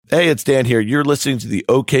Hey, it's Dan here. You're listening to the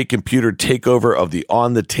OK Computer takeover of the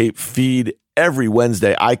On the Tape feed. Every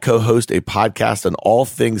Wednesday, I co-host a podcast on all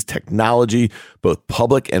things technology, both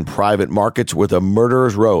public and private markets, with a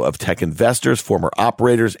murderer's row of tech investors, former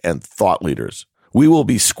operators, and thought leaders. We will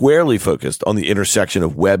be squarely focused on the intersection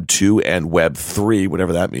of Web 2 and Web 3,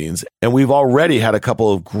 whatever that means. And we've already had a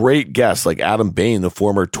couple of great guests like Adam Bain, the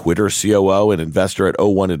former Twitter COO and investor at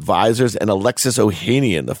O1 Advisors, and Alexis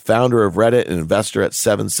Ohanian, the founder of Reddit and investor at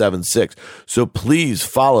 776. So please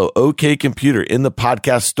follow OK Computer in the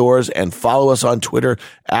podcast stores and follow us on Twitter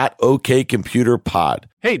at OK Computer Pod.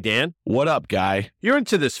 Hey, Dan. What up, guy? You're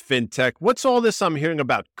into this fintech. What's all this I'm hearing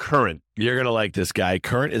about Current? You're going to like this guy.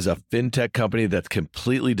 Current is a fintech company that's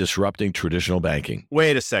completely disrupting traditional banking.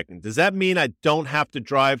 Wait a second. Does that mean I don't have to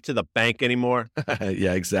drive to the bank anymore?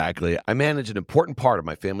 Yeah, exactly. I manage an important part of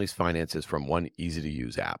my family's finances from one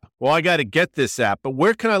easy-to-use app. Well, I got to get this app, but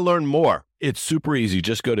where can I learn more? It's super easy.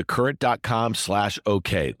 Just go to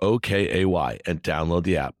current.com/OK, OKAY, and download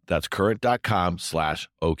the app. That's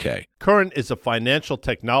current.com/OK. Current is a financial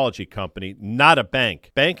technology company, not a bank.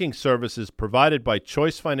 Banking services provided by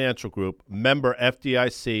Choice Financial Group, member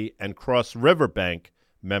FDIC, and Cross River Bank,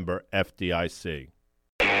 member FDIC.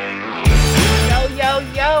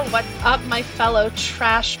 Yo, what's up, my fellow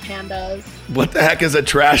trash pandas? What the heck is a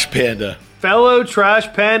trash panda? Fellow trash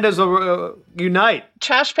pandas unite.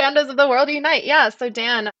 Trash pandas of the world unite. Yeah, so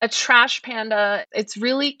Dan, a trash panda, it's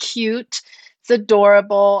really cute. It's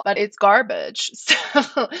adorable, but it's garbage.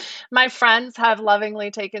 So my friends have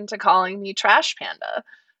lovingly taken to calling me trash panda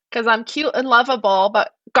because I'm cute and lovable,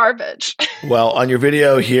 but garbage. Well, on your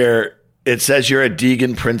video here, it says you're a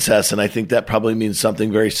Deegan princess, and I think that probably means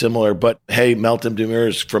something very similar. But hey, Meltem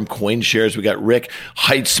Demirors from CoinShares. We got Rick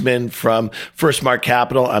Heitzman from First Mark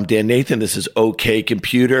Capital. I'm Dan Nathan. This is OK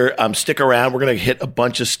Computer. Stick around. We're going to hit a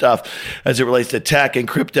bunch of stuff as it relates to tech and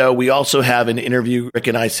crypto. We also have an interview. Rick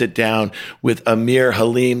and I sit down with Amir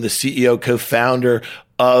Halim, the CEO, co-founder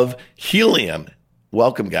of Helium.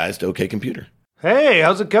 Welcome, guys, to OK Computer. Hey,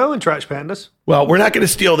 how's it going, trash pandas? Well, we're not going to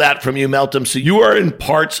steal that from you, Meltem. So you are in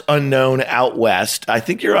parts unknown out west. I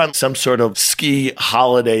think you're on some sort of ski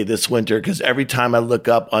holiday this winter because every time I look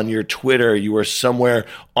up on your Twitter, you are somewhere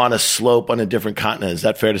on a slope on a different continent. Is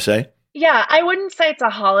that fair to say? Yeah, I wouldn't say it's a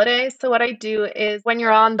holiday. So what I do is when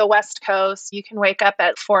you're on the West Coast, you can wake up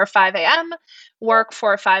at 4 or 5 a.m., work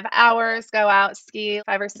 4 or 5 hours, go out, ski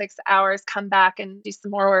 5 or 6 hours, come back and do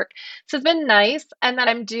some more work. So it's been nice. And then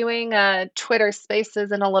I'm doing Twitter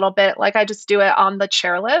Spaces in a little bit. Like I just do it on the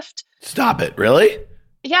chairlift. Stop it. Really?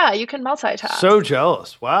 Yeah, you can multitask. So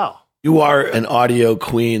jealous. Wow. You are an audio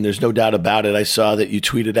queen. There's no doubt about it. I saw that you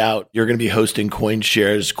tweeted out you're going to be hosting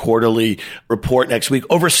CoinShares quarterly report next week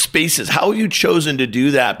over Spaces. How have you chosen to do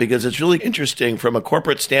that? Because it's really interesting from a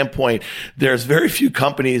corporate standpoint. There's very few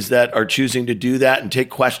companies that are choosing to do that and take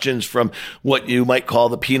questions from what you might call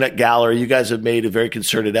the peanut gallery. You guys have made a very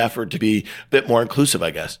concerted effort to be a bit more inclusive, I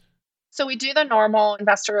guess. So we do the normal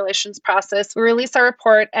investor relations process. We release our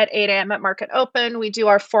report at 8 a.m. at market open. We do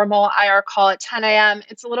our formal IR call at 10 a.m.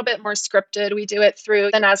 It's a little bit more scripted. We do it through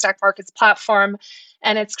the NASDAQ Markets platform,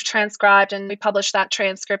 and it's transcribed, and we publish that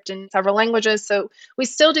transcript in several languages. So we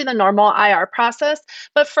still do the normal IR process.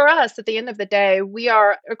 But for us, at the end of the day, we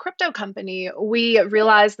are a crypto company. We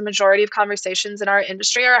realize the majority of conversations in our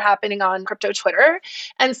industry are happening on crypto Twitter.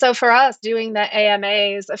 And so for us, doing the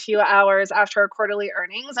AMAs a few hours after our quarterly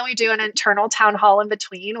earnings, and we do an internal town hall in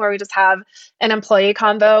between where we just have an employee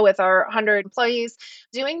convo with our 100 employees.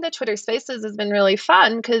 Doing the Twitter Spaces has been really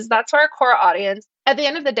fun because that's our core audience. At the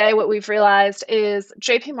end of the day, what we've realized is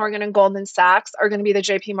JP Morgan and Goldman Sachs are going to be the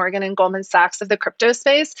JP Morgan and Goldman Sachs of the crypto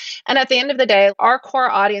space. And at the end of the day, our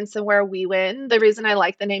core audience and where we win, the reason I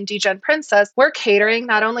like the name Degen Princess, we're catering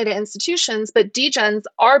not only to institutions, but Degens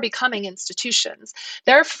are becoming institutions.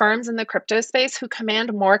 There are firms in the crypto space who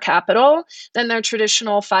command more capital than their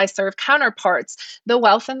traditional Fiserv counterparts. The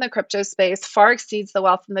wealth in the crypto space far exceeds the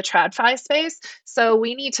wealth in the TradFi space. So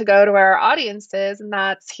we need to go to where our audience is, and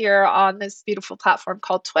that's here on this beautiful platform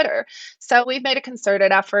called Twitter. So we've made a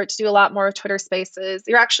concerted effort to do a lot more Twitter Spaces.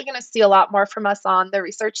 You're actually going to see a lot more from us on the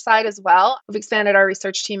research side as well. We've expanded our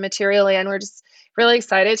research team materially, and we're just really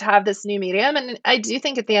excited to have this new medium. And I do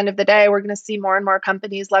think at the end of the day, we're going to see more and more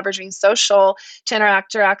companies leveraging social to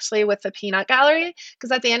interact directly with the peanut gallery.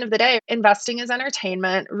 Because at the end of the day, investing is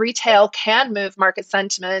entertainment. Retail can move market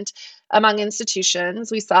sentiment among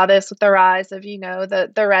institutions. We saw this with the rise of,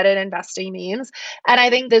 the Reddit investing memes. And I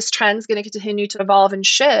think this trend is going to continue to evolve and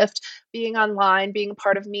shift. Being online, being a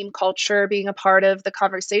part of meme culture, being a part of the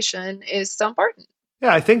conversation is so important.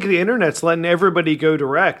 Yeah, I think the internet's letting everybody go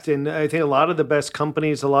direct. And I think a lot of the best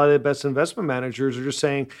companies, a lot of the best investment managers are just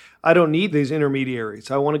saying, I don't need these intermediaries.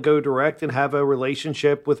 I want to go direct and have a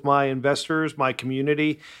relationship with my investors, my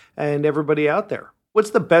community, and everybody out there. What's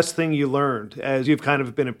the best thing you learned as you've kind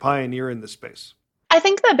of been a pioneer in this space? I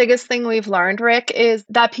think the biggest thing we've learned, Rick, is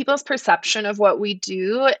that people's perception of what we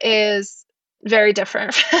do is very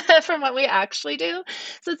different from what we actually do.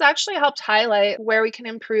 So it's actually helped highlight where we can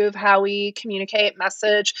improve how we communicate,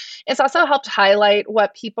 message. It's also helped highlight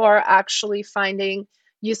what people are actually finding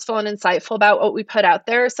useful and insightful about what we put out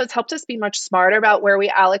there. So it's helped us be much smarter about where we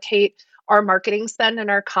allocate our marketing spend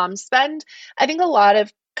and our comm spend. I think a lot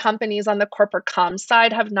of companies on the corporate comms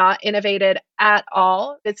side have not innovated at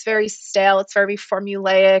all. It's very stale, it's very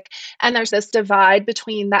formulaic, and there's this divide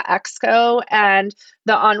between the exco and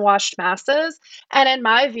the unwashed masses. And in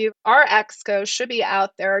my view, our exco should be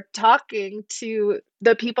out there talking to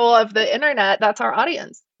the people of the internet. That's our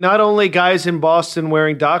audience. Not only guys in Boston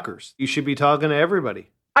wearing Dockers, you should be talking to everybody.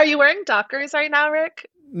 Are you wearing Dockers right now, Rick?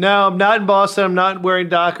 No, I'm not in Boston. I'm not wearing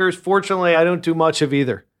Dockers. Fortunately, I don't do much of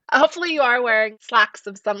either. Hopefully you are wearing slacks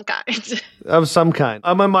of some kind. Of some kind.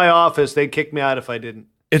 I'm in my office. They'd kick me out if I didn't.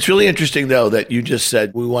 It's really interesting, though, that you just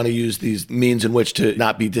said we want to use these means in which to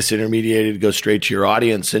not be disintermediated, go straight to your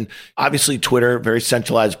audience. And obviously, Twitter, very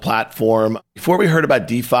centralized platform. Before we heard about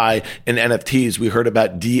DeFi and NFTs, we heard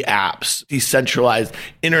about DApps, decentralized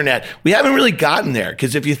internet. We haven't really gotten there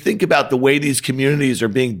because if you think about the way these communities are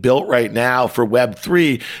being built right now for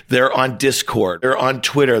Web3, they're on Discord, they're on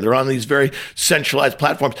Twitter, they're on these very centralized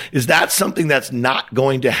platforms. Is that something that's not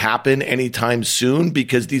going to happen anytime soon?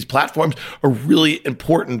 Because these platforms are really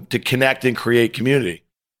important to connect and create community.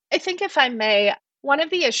 I think if I may, one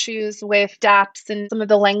of the issues with dApps and some of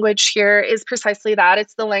the language here is precisely that.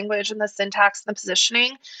 It's the language and the syntax and the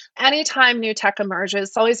positioning. Anytime new tech emerges,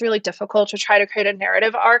 it's always really difficult to try to create a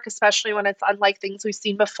narrative arc, especially when it's unlike things we've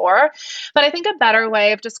seen before. But I think a better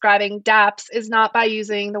way of describing dApps is not by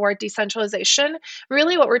using the word decentralization.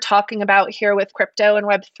 Really what we're talking about here with crypto and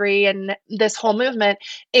Web3 and this whole movement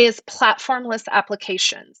is platformless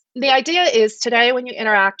applications. The idea is today when you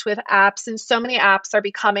interact with apps, and so many apps are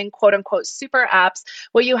becoming quote unquote super apps,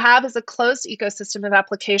 what you have is a closed ecosystem of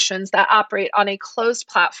applications that operate on a closed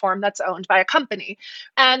platform that's owned by a company.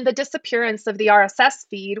 And the disappearance of the RSS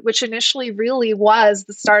feed, which initially really was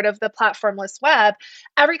the start of the platformless web,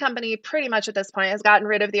 every company pretty much at this point has gotten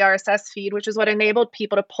rid of the RSS feed, which is what enabled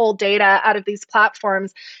people to pull data out of these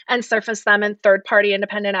platforms and surface them in third-party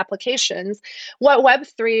independent applications. What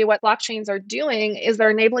Web3, what blockchains are doing is they're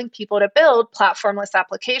enabling people to build platformless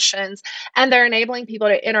applications, and they're enabling people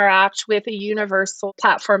to interact with a universal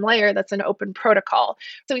platform layer that's an open protocol.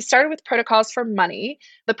 So we started with protocols for money.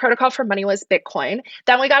 The protocol for money was Bitcoin.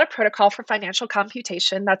 Then we got a protocol for financial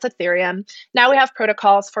computation, that's Ethereum. Now we have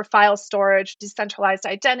protocols for file storage, decentralized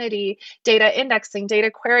identity, data indexing, data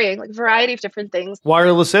querying, like a variety of different things.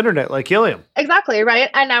 Wireless internet like Helium. Exactly, right?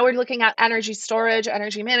 And now we're looking at energy storage,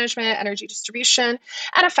 energy management, energy distribution.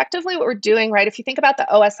 And effectively what we're doing, right, if you think about the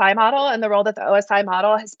OSI model and the role that the OSI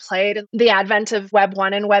model has played in the advent of Web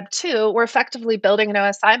 1 and Web 2, we're effectively building an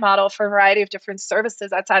OSI model for a variety of different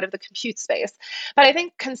services outside of the compute space. But I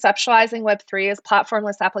think conceptualizing Web 3 as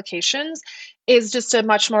platformless applications is just a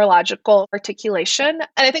much more logical articulation. And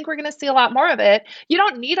I think we're going to see a lot more of it. You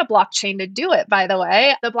don't need a blockchain to do it, by the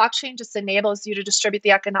way. The blockchain just enables you to distribute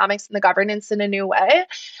the economics and the governance in a new way.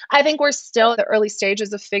 I think we're still at the early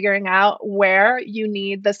stages of figuring out where you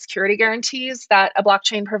need the security guarantees that a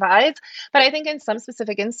blockchain provides. But I think in some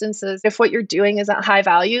specific instances, if what you're doing isn't high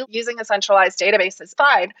value, using a centralized database is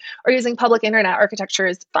fine, or using public internet architecture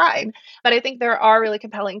is fine. But I think there are really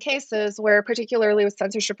compelling cases where, particularly with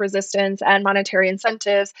censorship resistance and monetary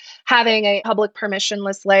incentives, having a public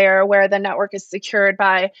permissionless layer where the network is secured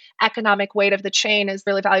by economic weight of the chain is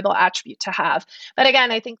really valuable attribute to have. But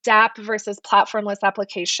again, I think dApp versus platformless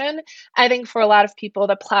application, I think for a lot of people,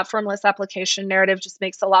 the platformless application narrative just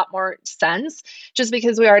makes a lot more sense, just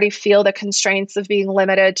because we already feel the constraints of being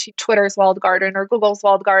limited to Twitter's walled garden or Google's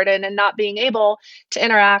walled garden and not being able to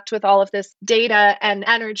interact with all of this data and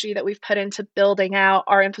energy that we've put into building out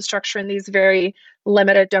our infrastructure in these very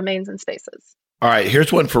limited domains and spaces. All right,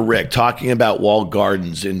 here's one for Rick, talking about walled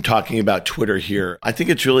gardens and talking about Twitter here. I think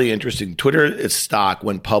it's really interesting. Twitter's stock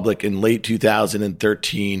went public in late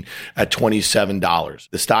 2013 at $27.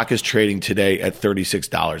 The stock is trading today at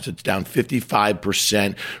 $36. It's down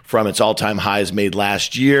 55% from its all-time highs made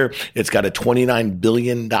last year. It's got a $29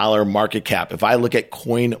 billion market cap. If I look at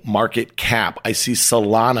Coin Market Cap, I see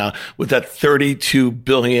Solana with a $32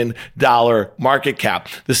 billion market cap.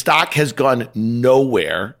 The stock has gone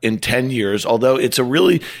nowhere in 10 years, although So it's a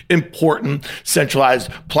really important centralized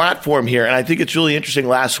platform here. And I think it's really interesting.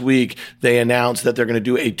 Last week, they announced that they're going to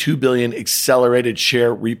do a $2 billion accelerated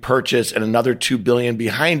share repurchase and another $2 billion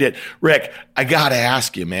behind it. Rick, I got to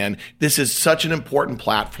ask you, man, this is such an important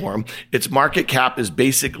platform. Its market cap is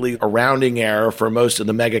basically a rounding error for most of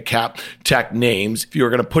the mega cap tech names. If you were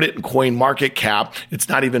going to put it in coin market cap, it's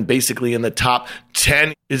not even basically in the top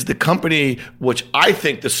 10. Is the company, which I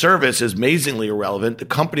think the service is amazingly irrelevant, the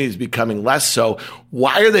company is becoming less so.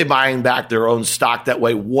 Why are they buying back their own stock that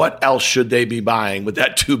way? What else should they be buying with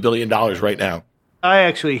that $2 billion right now? I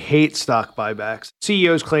actually hate stock buybacks.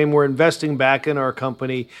 CEOs claim we're investing back in our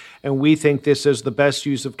company, and we think this is the best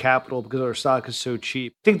use of capital because our stock is so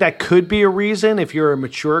cheap. I think that could be a reason if you're a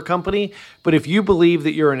mature company, but if you believe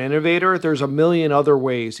that you're an innovator, there's a million other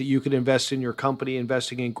ways that you could invest in your company,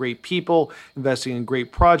 investing in great people, investing in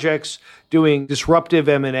great projects, doing disruptive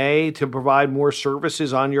M&A to provide more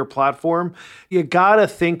services on your platform. You gotta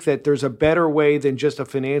think that there's a better way than just a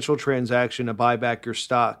financial transaction to buy back your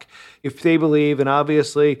stock. If they believe, and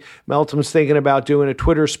obviously Meltem's thinking about doing a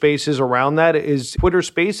Twitter Spaces around that, is Twitter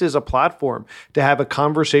Spaces a platform to have a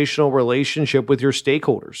conversational relationship with your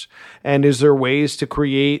stakeholders? And is there ways to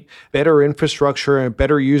create better infrastructure and a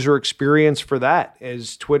better user experience for that,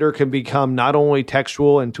 as Twitter can become not only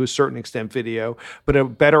textual and to a certain extent video, but a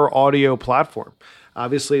better audio platform?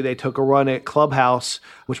 Obviously, they took a run at Clubhouse,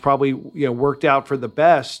 which probably worked out for the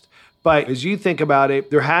best. But as you think about it,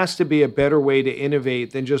 there has to be a better way to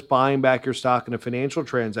innovate than just buying back your stock in a financial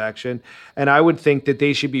transaction. And I would think that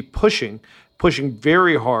they should be pushing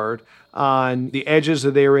very hard on the edges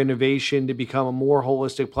of their innovation to become a more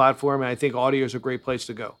holistic platform. And I think audio is a great place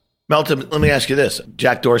to go. Meltem, let me ask you this.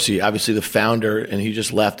 Jack Dorsey, obviously the founder, and he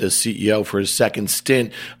just left as CEO for his second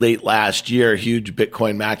stint late last year. Huge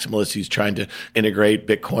Bitcoin maximalist. He's trying to integrate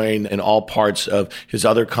Bitcoin in all parts of his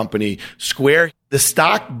other company, Square. The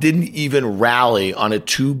stock didn't even rally on a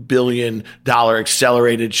 $2 billion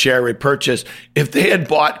accelerated share repurchase. If they had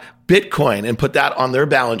bought Bitcoin and put that on their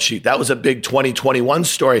balance sheet, that was a big 2021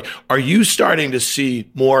 story. Are you starting to see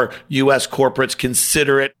more U.S. corporates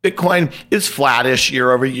consider it? Bitcoin is flattish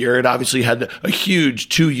year over year. It obviously had a huge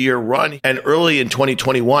 2-year run. And early in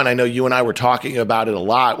 2021, I know you and I were talking about it a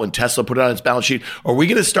lot when Tesla put it on its balance sheet. Are we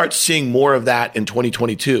going to start seeing more of that in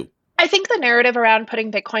 2022? I think the narrative around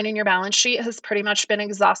putting Bitcoin in your balance sheet has pretty much been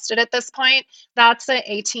exhausted at this point. That's an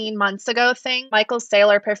 18 months ago thing. Michael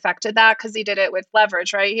Saylor perfected that because he did it with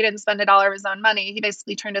leverage, right? He didn't spend $1 of his own money. He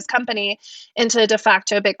basically turned his company into a de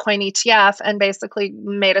facto Bitcoin ETF and basically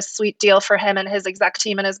made a sweet deal for him and his exec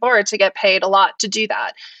team and his board to get paid a lot to do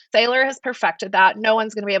that. Saylor has perfected that. No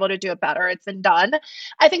one's going to be able to do it better. It's been done.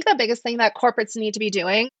 I think the biggest thing that corporates need to be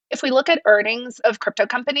doing, if we look at earnings of crypto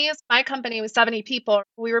companies, my company was 70 people.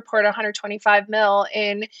 We report 125 mil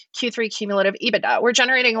in Q3 cumulative EBITDA. We're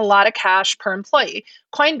generating a lot of cash per employee.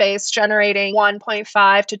 Coinbase generating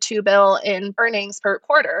 1.5 to 2 bill in earnings per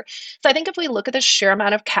quarter. So I think if we look at the sheer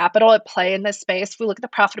amount of capital at play in this space, if we look at the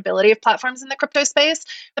profitability of platforms in the crypto space,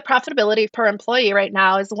 the profitability per employee right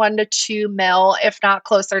now is 1 to 2 mil, if not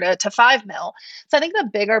closer to 5 mil. So I think the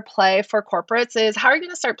bigger play for corporates is how are you going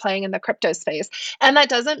to start playing in the crypto space? And that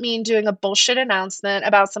doesn't mean doing a bullshit announcement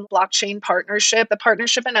about some blockchain partnership. The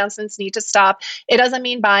partnership announcements need to stop. It doesn't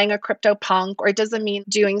mean buying a crypto punk, or it doesn't mean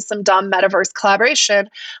doing some dumb metaverse collaboration.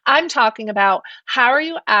 I'm talking about how are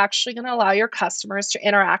you actually going to allow your customers to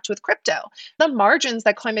interact with crypto? The margins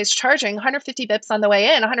that Coinbase is charging, 150 bips on the way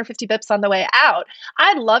in, 150 bips on the way out.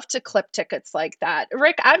 I'd love to clip tickets like that.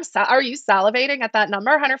 Rick, are you salivating at that number,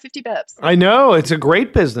 150 bips? I know. It's a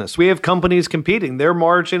great business. We have companies competing. Their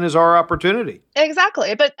margin is our opportunity.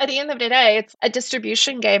 Exactly. But at the end of the day, it's a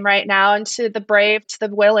distribution game right now. And to the brave, to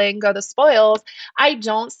the willing, go the spoils. I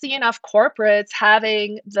don't see enough corporates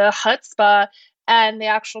having the chutzpah and the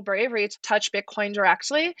actual bravery to touch Bitcoin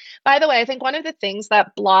directly. By the way, I think one of the things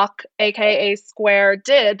that Block, aka Square,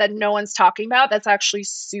 did that no one's talking about that's actually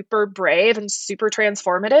super brave and super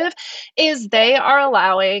transformative is they are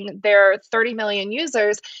allowing their 30 million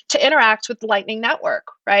users to interact with Lightning Network,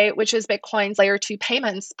 right? Which is Bitcoin's layer 2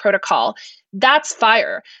 payments protocol. That's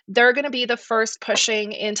fire. They're going to be the first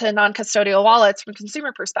pushing into non-custodial wallets from a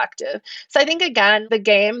consumer perspective. So I think, again,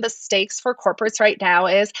 the stakes for corporates right now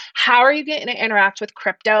is how are you going to interact with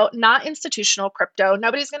crypto, not institutional crypto.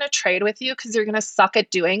 Nobody's going to trade with you because you're going to suck at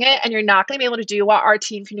doing it, and you're not going to be able to do what our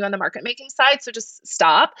team can do on the market making side. So just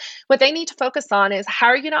stop. What they need to focus on is how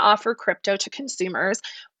are you going to offer crypto to consumers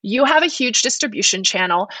You have a huge distribution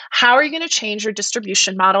channel. How are you going to change your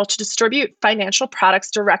distribution model to distribute financial products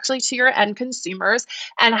directly to your end consumers?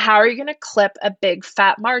 And how are you going to clip a big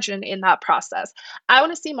fat margin in that process? I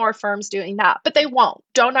want to see more firms doing that, but they won't.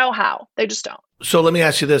 Don't know how. They just don't. So let me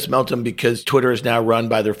ask you this, Meltem, because Twitter is now run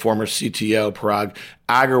by their former CTO, Parag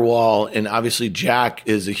Agarwal, and obviously Jack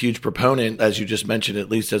is a huge proponent, as you just mentioned, at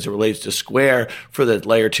least as it relates to Square for the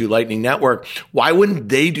Layer 2 Lightning Network. Why wouldn't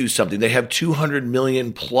they do something? They have 200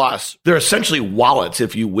 million plus. They're essentially wallets,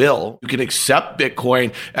 if you will. You can accept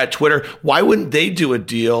Bitcoin at Twitter. Why wouldn't they do a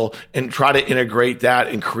deal and try to integrate that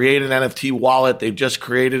and create an NFT wallet? They've just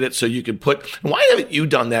created it so you can put, why haven't you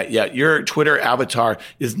done that yet? Your Twitter avatar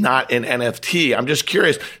is not an NFT. I'm just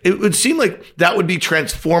curious. It would seem like that would be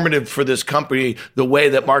transformative for this company, the way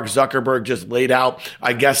that Mark Zuckerberg just laid out,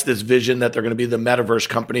 I guess, this vision that they're going to be the metaverse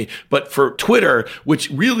company. But for Twitter, which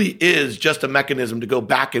really is just a mechanism to go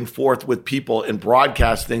back and forth with people and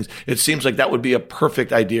broadcast things, it seems like that would be a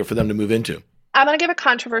perfect idea for them to move into. I'm going to give a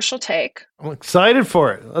controversial take. I'm excited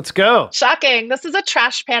for it. Let's go. Shocking. This is a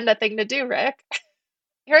trash panda thing to do, Rick.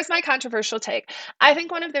 Here's my controversial take. I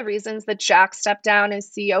think one of the reasons that Jack stepped down as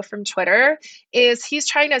CEO from Twitter is he's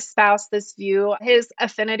trying to espouse this view. His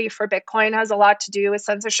affinity for Bitcoin has a lot to do with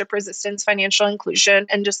censorship resistance, financial inclusion,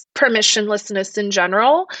 and just permissionlessness in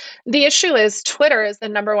general. The issue is Twitter is the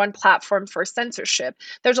number one platform for censorship.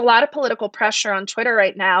 There's a lot of political pressure on Twitter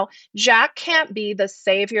right now. Jack can't be the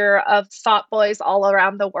savior of thought boys all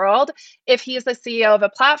around the world if he's the CEO of a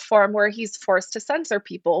platform where he's forced to censor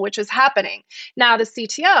people, which is happening. Now, the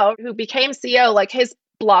CTO, who became CEO, like his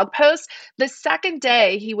blog post, the second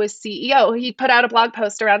day he was CEO, he put out a blog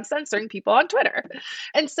post around censoring people on Twitter.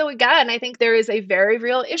 And so again, I think there is a very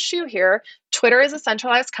real issue here. Twitter is a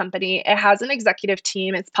centralized company. It has an executive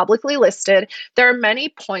team. It's publicly listed. There are many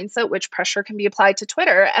points at which pressure can be applied to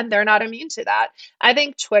Twitter, and they're not immune to that. I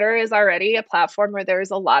think Twitter is already a platform where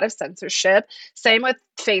there's a lot of censorship. Same with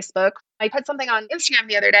Facebook. I put something on Instagram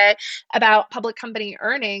the other day about public company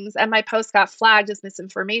earnings, and my post got flagged as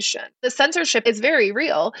misinformation. The censorship is very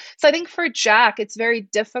real. So I think for Jack, it's very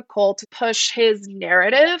difficult to push his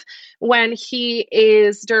narrative when he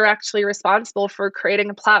is directly responsible for creating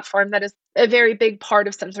a platform that is a very big part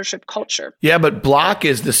of censorship culture. Yeah, but Block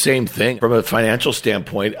is the same thing from a financial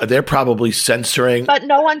standpoint. They're probably censoring. But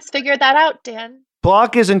no one's figured that out, Dan.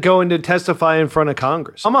 Block isn't going to testify in front of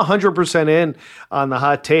Congress. I'm 100% in on the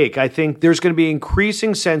hot take. I think there's going to be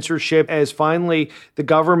increasing censorship as finally the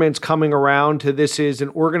government's coming around to this is an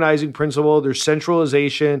organizing principle. There's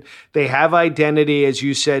centralization. They have identity, as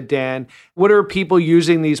you said, Dan. What are people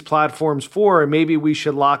using these platforms for? And maybe we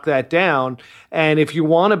should lock that down. And if you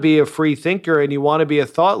want to be a free thinker and you want to be a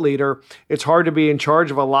thought leader, it's hard to be in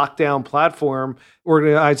charge of a lockdown platform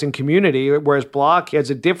organizing community, whereas Block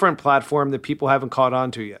has a different platform that people haven't caught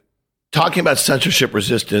on to yet. Talking about censorship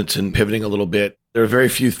resistance and pivoting a little bit, there are very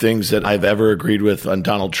few things that I've ever agreed with on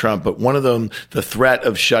Donald Trump, but one of them, the threat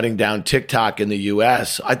of shutting down TikTok in the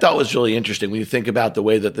U.S., I thought was really interesting when you think about the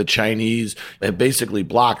way that the Chinese have basically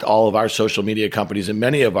blocked all of our social media companies and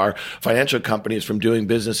many of our financial companies from doing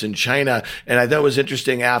business in China. And I thought it was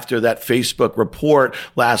interesting after that Facebook report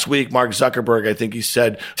last week, Mark Zuckerberg, I think he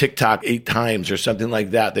said TikTok 8 times or something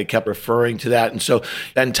like that. They kept referring to that. And so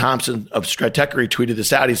Ben Thompson of Stratechery tweeted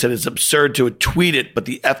this out. He said it's absurd to tweet it, but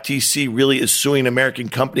the FTC really is suing an American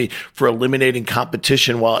company for eliminating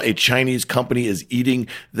competition while a Chinese company is eating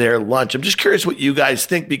their lunch. I'm just curious what you guys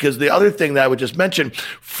think, because the other thing that I would just mention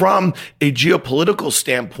from a geopolitical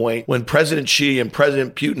standpoint, when President Xi and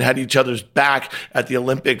President Putin had each other's back at the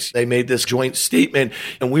Olympics, they made this joint statement,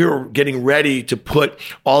 and we were getting ready to put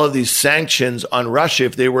all of these sanctions on Russia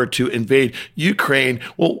if they were to invade Ukraine.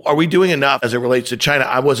 Well, are we doing enough as it relates to China?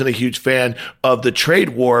 I wasn't a huge fan of the trade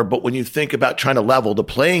war, but when you think about trying to level the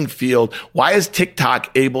playing field, why is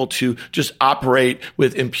TikTok able to just operate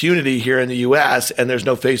with impunity here in the US and there's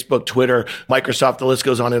no Facebook, Twitter, Microsoft, the list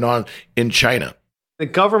goes on in China? The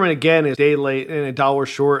government, again, is a day late and a dollar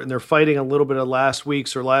short, and they're fighting a little bit of last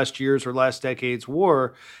week's or last year's or last decade's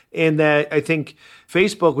war. In that I think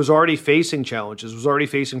Facebook was already facing challenges, was already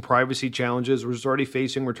facing privacy challenges, was already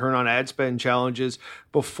facing return on ad spend challenges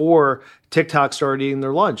before TikTok started eating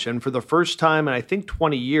their lunch. And for the first time in, I think,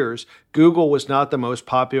 20 years, Google was not the most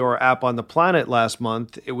popular app on the planet last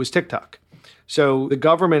month. It was TikTok. So the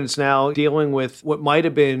government is now dealing with what might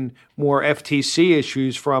have been more FTC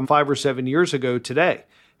issues from 5 or 7 years ago today.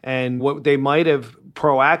 And what they might have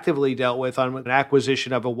proactively dealt with on an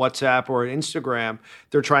acquisition of a WhatsApp or an Instagram,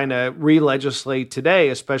 they're trying to re-legislate today,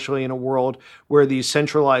 especially in a world where these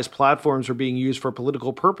centralized platforms are being used for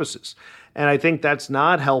political purposes. And I think that's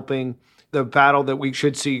not helping the battle that we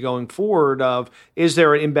should see going forward of, is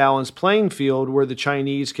there an imbalanced playing field where the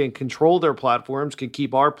Chinese can control their platforms, can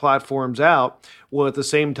keep our platforms out, while at the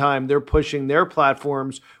same time they're pushing their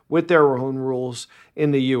platforms with their own rules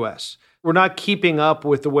in the US. We're not keeping up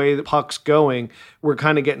with the way the puck's going. We're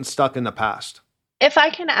kind of getting stuck in the past. If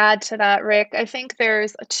I can add to that, Rick, I think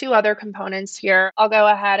there's two other components here. I'll go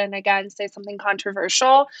ahead and again say something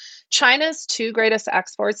controversial. China's two greatest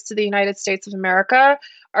exports to the United States of America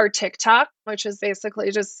are TikTok, which is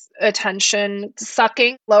basically just attention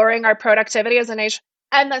sucking, lowering our productivity as a nation.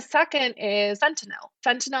 And the second is fentanyl.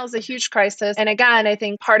 Fentanyl is a huge crisis. And again, I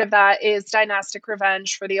think part of that is dynastic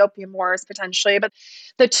revenge for the opium wars potentially. But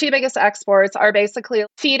the two biggest exports are basically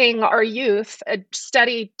feeding our youth a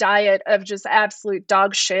steady diet of just absolute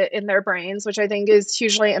dog shit in their brains, which I think is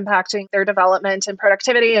hugely impacting their development and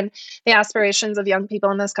productivity and the aspirations of young people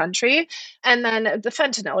in this country. And then the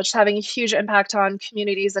fentanyl, which is having a huge impact on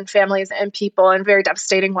communities and families and people in a very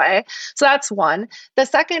devastating way. So that's one. The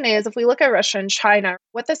second is, if we look at Russia and China,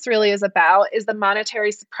 what this really is about is the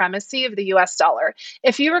monetary supremacy of the US dollar.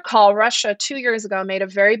 If you recall, Russia 2 years ago made a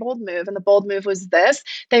very bold move, and the bold move was this.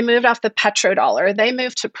 They moved off the petrodollar. They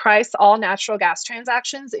moved to price all natural gas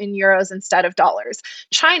transactions in euros instead of dollars.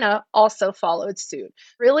 China also followed suit.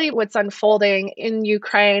 Really, what's unfolding in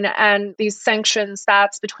Ukraine and these sanctions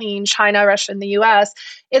that's between China, Russia, and the US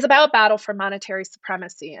is about battle for monetary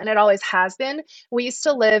supremacy, and it always has been. We used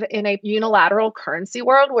to live in a unilateral currency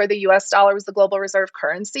world where the US dollar was the global reserve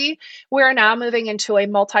currency. We are now moving into a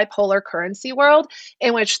multipolar currency world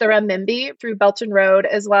in which the renminbi through Belt and Road,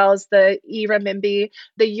 as well as the e-renminbi,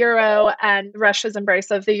 the euro, and Russia's embrace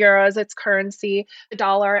of the euro as its currency, the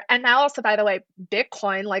dollar, and now also, by the way,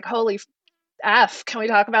 Bitcoin, like holy F, can we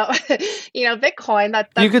talk about, Bitcoin? That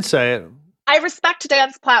you could say it. I respect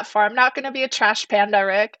Dan's platform. I'm not going to be a trash panda,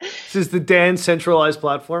 Rick. This is the Dan centralized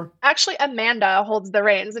platform? Actually, Amanda holds the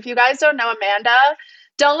reins. If you guys don't know Amanda,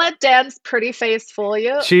 don't let Dan's pretty face fool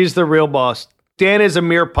you. She's the real boss. Dan is a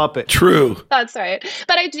mere puppet. True. That's right.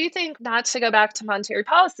 But I do think, not to go back to monetary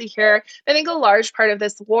policy here, I think a large part of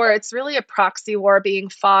this war, it's really a proxy war being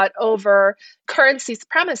fought over currency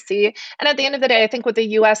supremacy. And at the end of the day, I think what the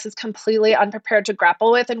US is completely unprepared to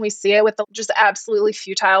grapple with, and we see it with the just absolutely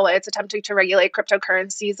futile way it's attempting to regulate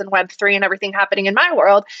cryptocurrencies and Web3 and everything happening in my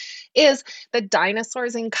world, is the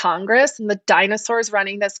dinosaurs in Congress and the dinosaurs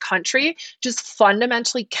running this country just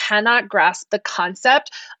fundamentally cannot grasp the concept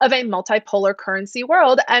of a multipolar currency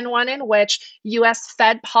world, and one in which US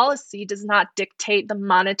Fed policy does not dictate the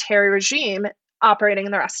monetary regime operating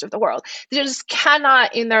in the rest of the world. They just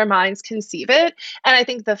cannot in their minds conceive it. And I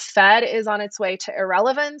think the Fed is on its way to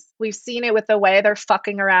irrelevance. We've seen it with the way they're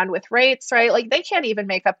fucking around with rates, right? Like they can't even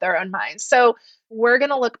make up their own minds. So we're going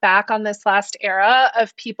to look back on this last era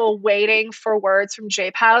of people waiting for words from Jay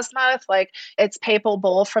Powell's mouth, like it's papal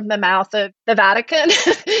bull from the mouth of the Vatican.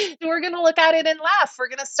 We're going to look at it and laugh. We're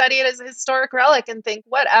going to study it as a historic relic and think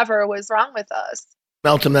whatever was wrong with us.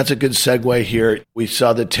 Meltem, that's a good segue here. We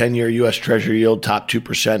saw the 10-year U.S. Treasury yield top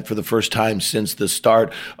 2% for the first time since the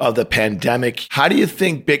start of the pandemic. How do you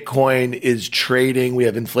think Bitcoin is trading? We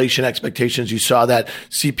have inflation expectations. You saw that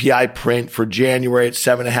CPI print for January at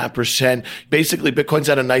 7.5%. Basically, Bitcoin's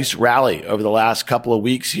had a nice rally over the last couple of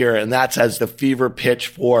weeks here, and that's as the fever pitch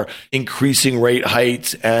for increasing rate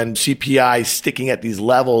hikes and CPI sticking at these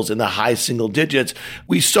levels in the high single digits.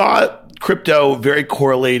 We saw crypto very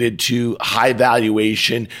correlated to high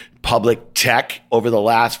valuation public tech over the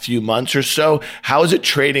last few months or so. How is it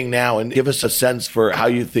trading now? And give us a sense for how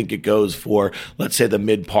you think it goes for, let's say, the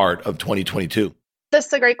mid part of 2022. This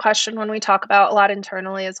is a great question when we talk about a lot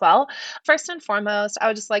internally as well. First and foremost, I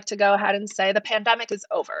would just like to go ahead and say the pandemic is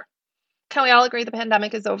over. Can we all agree the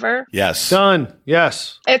pandemic is over? Yes. Done.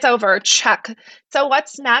 Yes. It's over. Check. So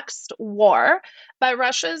what's next? War. But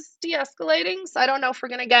Russia's de-escalating, so I don't know if we're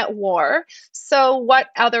going to get war. So what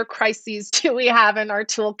other crises do we have in our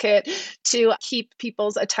toolkit to keep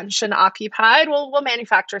people's attention occupied? Well, we'll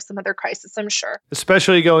manufacture some other crisis, I'm sure.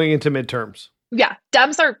 Especially going into midterms. Yeah,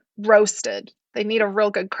 Dems are roasted. They need a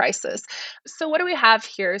real good crisis. So what do we have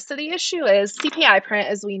here? So the issue is CPI print,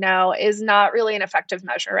 as we know, is not really an effective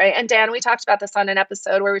measure, right? And Dan, we talked about this on an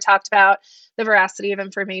episode where we talked about the veracity of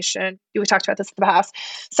information. We talked about this in the past.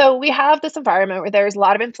 So we have this environment where there's a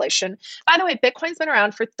lot of inflation. By the way, Bitcoin's been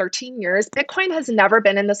around for 13 years. Bitcoin has never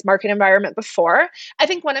been in this market environment before. I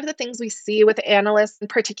think one of the things we see with analysts and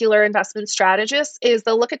particular investment strategists is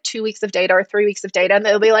they'll look at 2 weeks of data or 3 weeks of data and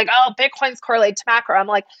they'll be like, oh, Bitcoin's correlated to macro. I'm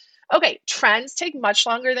like, Okay, trends take much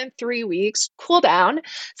longer than 3 weeks, cool down.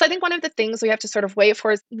 So I think one of the things we have to sort of wait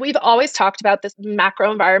for is we've always talked about this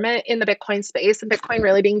macro environment in the Bitcoin space and Bitcoin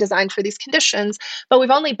really being designed for these conditions, but we've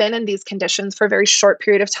only been in these conditions for a very short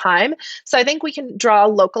period of time. So I think we can draw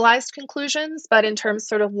localized conclusions, but in terms of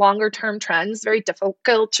sort of longer term trends, very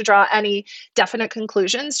difficult to draw any definite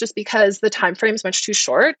conclusions just because the time frame is much too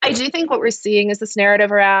short. I do think what we're seeing is this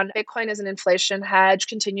narrative around Bitcoin as an inflation hedge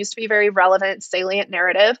continues to be very relevant, salient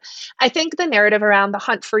narrative. I think the narrative around the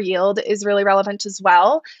hunt for yield is really relevant as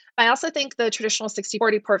well. I also think the traditional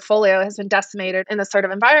 60-40 portfolio has been decimated in this sort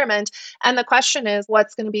of environment. And the question is,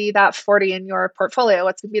 what's going to be that 40 in your portfolio?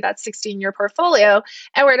 What's going to be that 60 in your portfolio?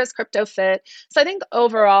 And where does crypto fit? So I think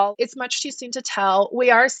overall, it's much too soon to tell.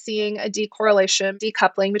 We are seeing a decorrelation,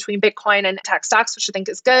 decoupling between Bitcoin and tech stocks, which I think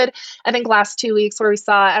is good. I think last 2 weeks where we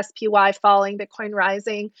saw SPY falling, Bitcoin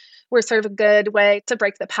rising, were sort of a good way to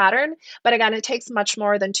break the pattern. But again, it takes much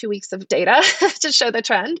more than 2 weeks of data to show the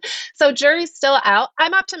trend. So jury's still out.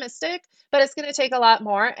 I'm optimistic, but it's going to take a lot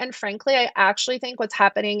more. And frankly, I actually think what's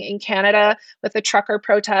happening in Canada with the trucker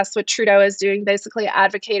protests, what Trudeau is doing, basically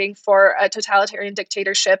advocating for a totalitarian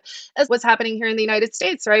dictatorship, is what's happening here in the United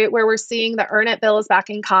States, right? Where we're seeing the Earn It bill is back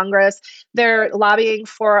in Congress. They're lobbying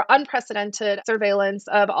for unprecedented surveillance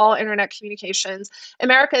of all internet communications.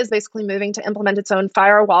 America is basically moving to implement its own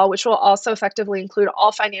firewall, which will also effectively include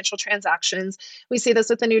all financial transactions. We see this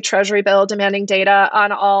with the new Treasury bill demanding data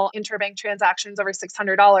on all interbank transactions over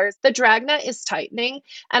 $600. The dragnet is tightening.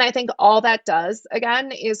 And I think all that does,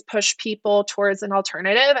 again, is push people towards an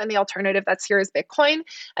alternative. And the alternative that's here is Bitcoin.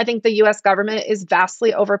 I think the US government is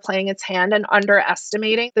vastly overplaying its hand and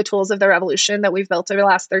underestimating the tools of the revolution that we've built over the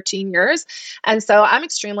last 13 years. And so I'm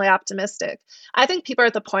extremely optimistic. I think people are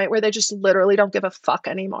at the point where they just literally don't give a fuck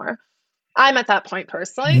anymore. I'm at that point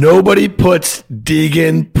personally. Nobody puts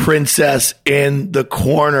Deegan Princess in the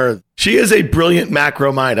corner. She is a brilliant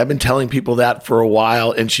macro mind. I've been telling people that for a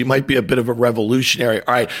while, and she might be a bit of a revolutionary.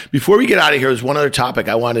 All right, before we get out of here, there's one other topic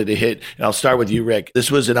I wanted to hit, and I'll start with you, Rick. This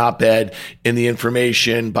was an op-ed in The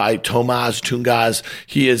Information by Tomas Tungas.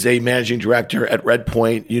 He is a managing director at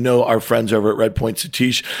Redpoint. You know our friends over at Redpoint,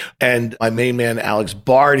 Satish, and my main man, Alex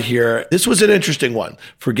Bard here. This was an interesting one.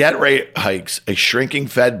 Forget rate hikes. A shrinking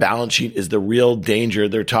Fed balance sheet is the real danger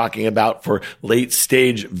they're talking about for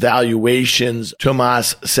late-stage valuations.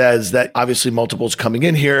 Tomas says that obviously multiples coming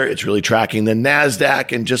in here, it's really tracking the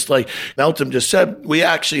NASDAQ. And just like Meltem just said, we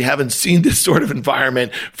actually haven't seen this sort of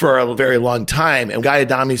environment for a very long time. And Guy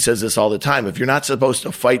Adami says this all the time. If you're not supposed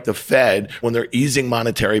to fight the Fed when they're easing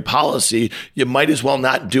monetary policy, you might as well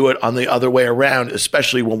not do it on the other way around,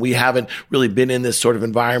 especially when we haven't really been in this sort of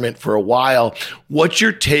environment for a while. What's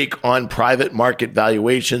your take on private market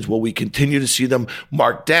valuations? Will we continue to see them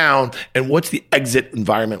marked down? And what's the exit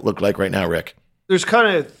environment look like right now, Rick? There's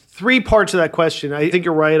kind of three parts of that question. I think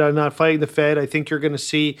you're right on not fighting the Fed. I think you're going to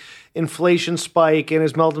see inflation spike. And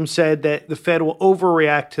as Meltem said, that the Fed will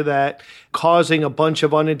overreact to that, causing a bunch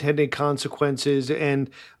of unintended consequences and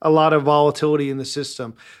a lot of volatility in the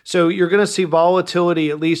system. So you're going to see volatility,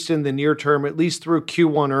 at least in the near term, at least through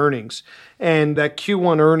Q1 earnings. And that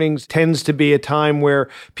Q1 earnings tends to be a time where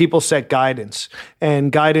people set guidance.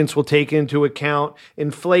 And guidance will take into account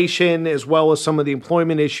inflation as well as some of the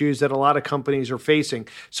employment issues that a lot of companies are facing.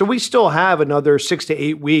 So we still have another 6 to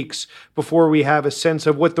 8 weeks before we have a sense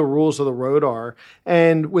of what the rules of the road are.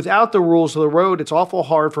 And without the rules of the road, it's awful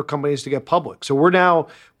hard for companies to get public. So we're now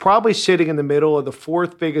probably sitting in the middle of the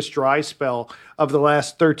fourth biggest dry spell of the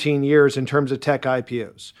last 13 years in terms of tech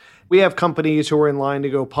IPOs. We have companies who are in line to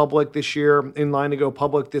go public this year, in line to go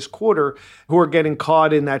public this quarter, who are getting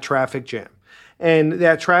caught in that traffic jam. And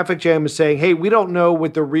that traffic jam is saying, hey, we don't know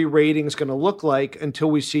what the re-rating is going to look like until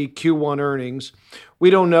we see Q1 earnings. We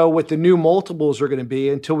don't know what the new multiples are going to be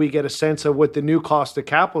until we get a sense of what the new cost of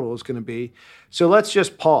capital is going to be. So let's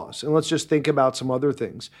just pause and let's just think about some other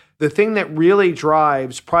things. The thing that really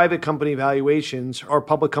drives private company valuations are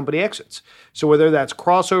public company exits. So whether that's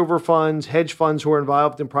crossover funds, hedge funds who are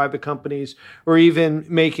involved in private companies, or even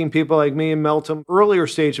making people like me and Meltem, earlier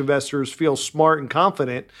stage investors, feel smart and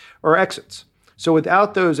confident, are exits. So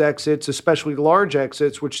without those exits, especially large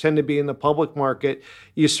exits, which tend to be in the public market,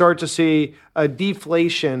 you start to see a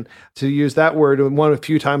deflation, to use that word, and one of the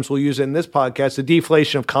few times we'll use it in this podcast, a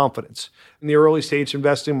deflation of confidence in the early stage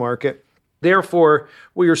investing market. Therefore,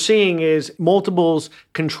 what you're seeing is multiples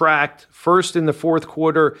contract first in the fourth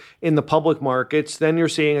quarter in the public markets. Then you're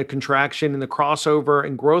seeing a contraction in the crossover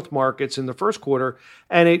and growth markets in the first quarter.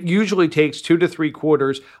 And it usually takes 2 to 3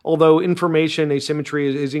 quarters, although information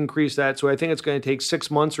asymmetry has increased that. So I think it's going to take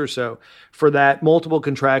 6 months or so for that multiple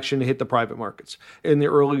contraction to hit the private markets in the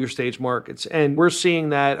earlier stage markets. And we're seeing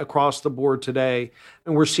that across the board today.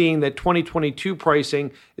 And we're seeing that 2022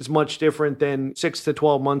 pricing is much different than 6 to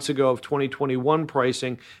 12 months ago of 2021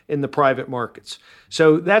 pricing in the private markets.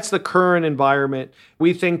 So that's the current environment.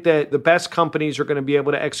 We think that the best companies are going to be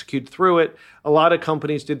able to execute through it. A lot of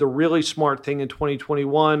companies did the really smart thing in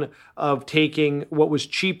 2021 of taking what was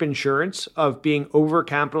cheap insurance, of being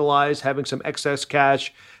overcapitalized, having some excess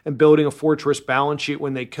cash, and building a fortress balance sheet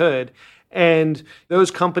when they could. And those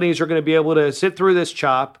companies are going to be able to sit through this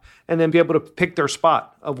chop and then be able to pick their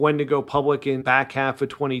spot of when to go public in back half of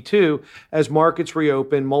 22 as markets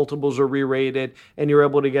reopen, multiples are re-rated, and you're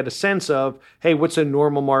able to get a sense of, hey, what's a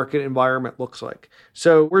normal market environment looks like.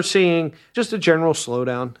 So we're seeing just a general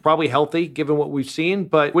slowdown, probably healthy given what we've seen.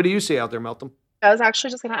 But what do you see out there, Meltem? I was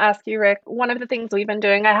actually just going to ask you, Rick, one of the things we've been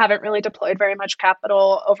doing, I haven't really deployed very much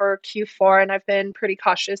capital over Q4, and I've been pretty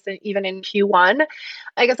cautious even in Q1.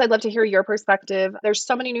 I guess I'd love to hear your perspective. There's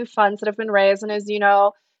so many new funds that have been raised, and as you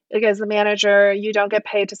know, like as a manager, you don't get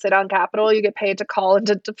paid to sit on capital, you get paid to call and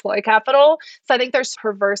to deploy capital. So I think there's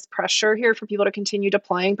perverse pressure here for people to continue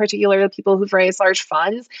deploying, particularly the people who've raised large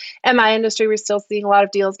funds. In my industry, we're still seeing a lot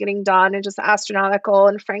of deals getting done and just astronomical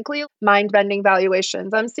and frankly, mind-bending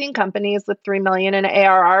valuations. I'm seeing companies with 3 million in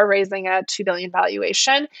ARR raising a 2 billion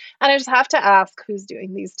valuation. And I just have to ask who's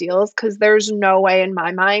doing these deals because there's no way in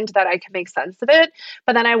my mind that I can make sense of it.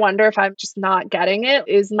 But then I wonder if I'm just not getting it.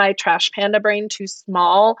 Is my trash panda brain too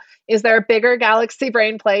small? Is there a bigger galaxy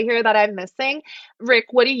brain play here that I'm missing? Rick,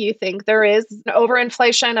 what do you think? There is an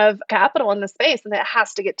overinflation of capital in the space and it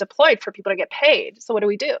has to get deployed for people to get paid. So what do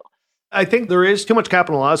we do? I think there is too much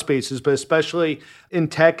capital in a lot of spaces, but especially in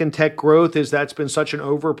tech and tech growth, is that's been such an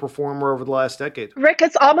overperformer over the last decade. Rick,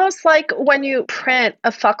 it's almost like when you print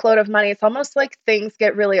a fuckload of money, it's almost like things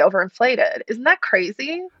get really overinflated. Isn't that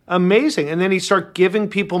crazy? Amazing. And then you start giving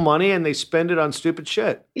people money and they spend it on stupid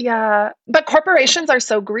shit. Yeah. But corporations are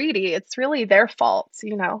so greedy. It's really their fault,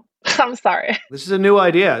 you know. I'm sorry. This is a new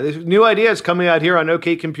idea. This new idea is coming out here on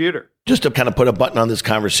OK Computer. Just to kind of put a button on this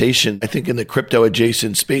conversation, I think in the crypto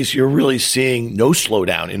adjacent space, you're really seeing no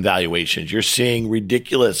slowdown in valuations. You're seeing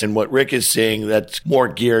ridiculous. And what Rick is saying, that's more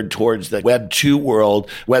geared towards the Web 2 world,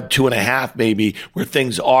 Web 2.5 maybe, where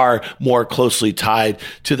things are more closely tied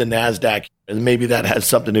to the NASDAQ. And maybe that has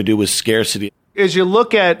something to do with scarcity. As you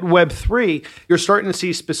look at Web3, you're starting to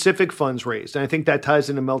see specific funds raised. And I think that ties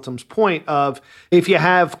into Meltem's point of if you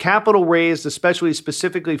have capital raised, especially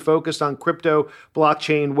specifically focused on crypto,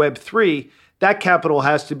 blockchain, Web3, that capital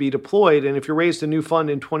has to be deployed. And if you raised a new fund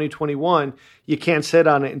in 2021, you can't sit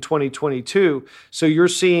on it in 2022. So you're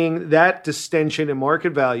seeing that distension in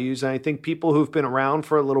market values. And I think people who've been around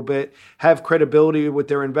for a little bit, have credibility with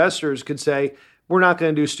their investors, could say, we're not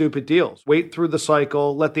going to do stupid deals. Wait through the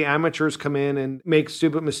cycle, let the amateurs come in and make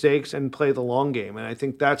stupid mistakes and play the long game. And I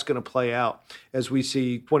think that's going to play out as we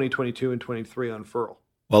see 2022 and 23 unfurl.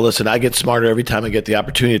 Well, listen, I get smarter every time I get the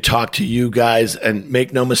opportunity to talk to you guys, and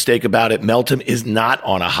make no mistake about it, Meltem is not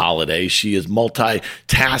on a holiday. She is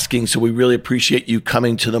multitasking, so we really appreciate you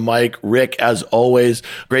coming to the mic. Rick, as always,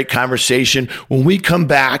 great conversation. When we come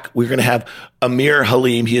back, we're going to have Amir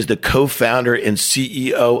Halim. He is the co-founder and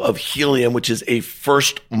CEO of Helium, which is a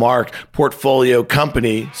First Mark portfolio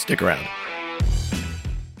company. Stick around.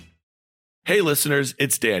 Hey listeners,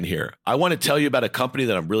 it's Dan here. I want to tell you about a company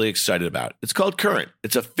that I'm really excited about. It's called Current.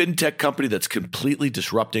 It's a fintech company that's completely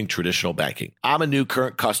disrupting traditional banking. I'm a new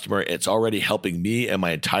Current customer. It's already helping me and my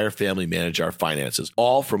entire family manage our finances,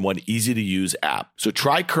 all from one easy-to-use app. So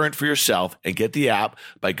try Current for yourself and get the app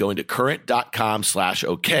by going to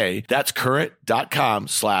current.com/OK. That's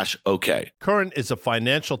current.com/OK. Current is a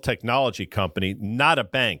financial technology company, not a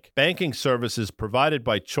bank. Banking services provided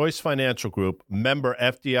by Choice Financial Group, member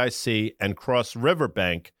FDIC, and Cross River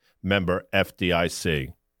Bank, member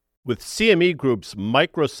FDIC. With CME Group's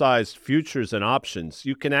micro-sized futures and options,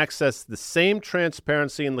 you can access the same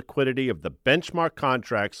transparency and liquidity of the benchmark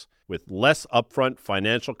contracts with less upfront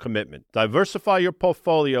financial commitment. Diversify your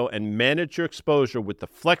portfolio and manage your exposure with the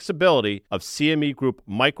flexibility of CME Group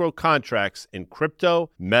micro contracts in crypto,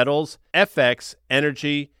 metals, FX,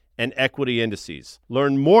 energy, and equity indices.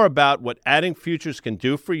 Learn more about what adding futures can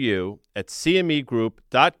do for you at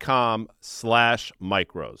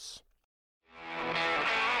cmegroup.com/micros.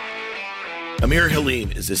 Amir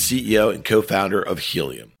Halim is the CEO and co-founder of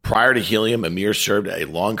Helium. Prior to Helium, Amir served a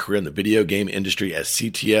long career in the video game industry as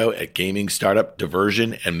CTO at gaming startup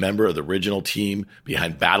Diversion and member of the original team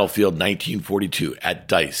behind Battlefield 1942 at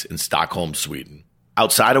DICE in Stockholm, Sweden.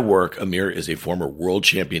 Outside of work, Amir is a former world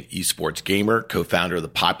champion esports gamer, co-founder of the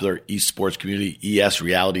popular esports community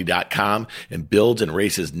esreality.com, and builds and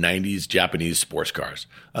races 90s Japanese sports cars.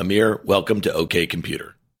 Amir, welcome to OK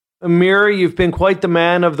Computer. Amir, you've been quite the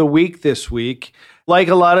man of the week this week. Like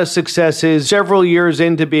a lot of successes, several years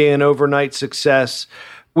into being an overnight success.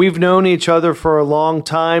 We've known each other for a long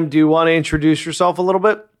time. Do you want to introduce yourself a little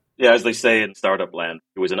bit? Yeah, as they say in startup land,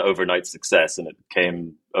 it was an overnight success, and it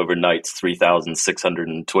came overnight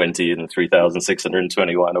 3,620 and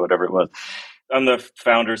 3,621 or whatever it was. I'm the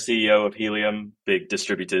founder, CEO of Helium, big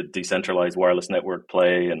distributed, decentralized wireless network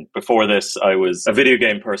play. And before this, I was a video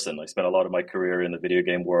game person. I spent a lot of my career in the video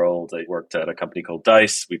game world. I worked at a company called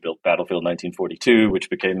DICE. We built Battlefield 1942, which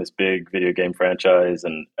became this big video game franchise.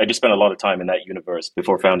 And I just spent a lot of time in that universe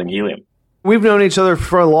before founding Helium. We've known each other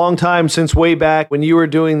for a long time, since way back when you were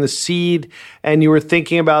doing the seed and you were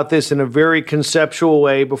thinking about this in a very conceptual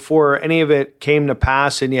way before any of it came to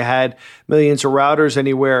pass and you had millions of routers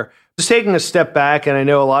anywhere. Just taking a step back, and I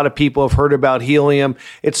know a lot of people have heard about Helium.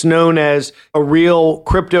 It's known as a real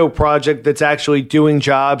crypto project that's actually doing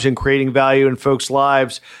jobs and creating value in folks'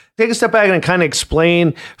 lives. Take a step back and kind of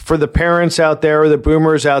explain for the parents out there or the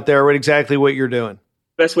boomers out there exactly what you're doing.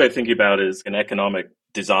 Best way of thinking about it is an economic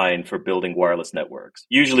design for building wireless networks.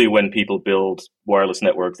 Usually when people build wireless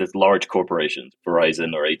networks, it's large corporations,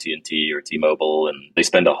 Verizon or AT&T or T-Mobile, and they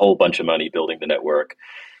spend a whole bunch of money building the network.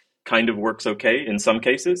 Kind of works okay in some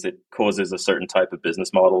cases. It causes a certain type of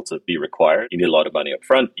business model to be required. You need a lot of money up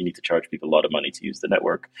front. You need to charge people a lot of money to use the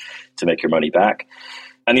network to make your money back.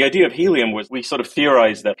 And the idea of Helium was we sort of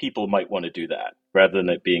theorized that people might want to do that rather than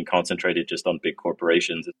it being concentrated just on big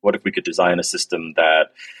corporations. What if we could design a system that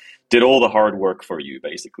did all the hard work for you,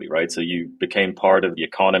 basically, right? So you became part of the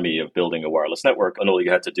economy of building a wireless network, and all you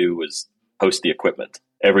had to do was host the equipment.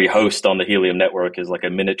 Every host on the Helium network is like a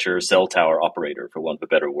miniature cell tower operator, for want of a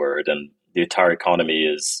better word, and the entire economy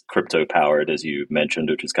is crypto-powered, as you mentioned,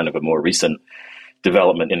 which is kind of a more recent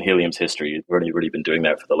development in Helium's history. We've only really been doing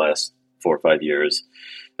that for the last 4 or 5 years.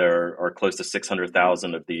 There are close to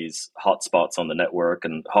 600,000 of these hotspots on the network,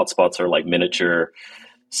 and hotspots are like miniature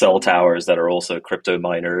cell towers that are also crypto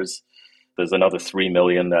miners. There's another 3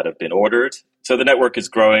 million that have been ordered. So the network is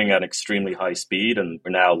growing at extremely high speed, and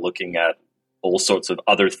we're now looking at all sorts of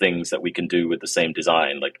other things that we can do with the same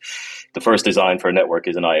design. Like the first design for a network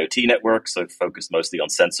is an IoT network, so focused mostly on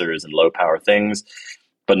sensors and low power things,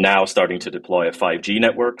 but now starting to deploy a 5G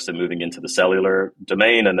network, so moving into the cellular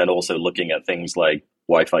domain, and then also looking at things like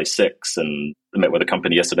Wi-Fi 6. And I met with a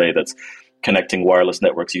company yesterday that's connecting wireless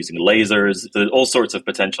networks using lasers. There's all sorts of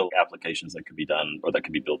potential applications that could be done or that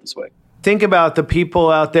could be built this way. Think about the people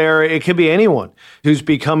out there. It could be anyone who's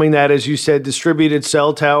becoming that, as you said, distributed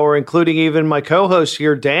cell tower, including even my co-host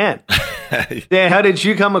here, Dan. Dan, how did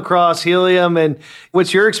you come across Helium, and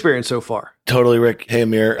what's your experience so far? Totally, Rick. Hey,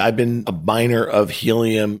 Amir. I've been a miner of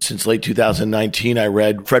Helium since late 2019. I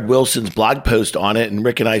read Fred Wilson's blog post on it, and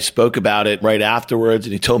Rick and I spoke about it right afterwards,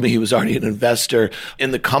 and he told me he was already an investor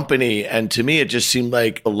in the company. And to me, it just seemed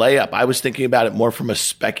like a layup. I was thinking about it more from a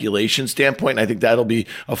speculation standpoint, and I think that'll be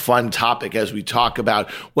a fun topic as we talk about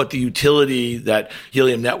what the utility that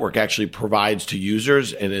Helium Network actually provides to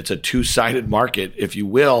users. And it's a two-sided market, if you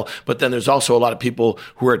will. But then there's also a lot of people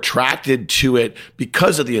who are attracted to it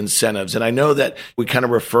because of the incentives. And I know that we kind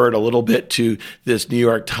of referred a little bit to this New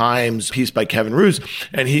York Times piece by Kevin Roos,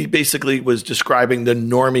 and he basically was describing the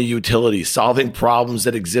normie utility, solving problems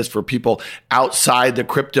that exist for people outside the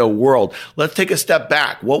crypto world. Let's take a step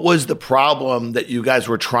back. What was the problem that you guys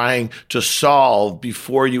were trying to solve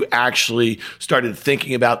before you actually started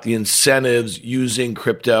thinking about the incentives using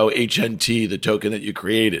crypto HNT, the token that you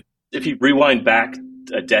created? If you rewind back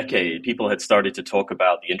a decade, people had started to talk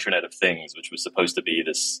about the Internet of Things, which was supposed to be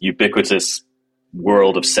this ubiquitous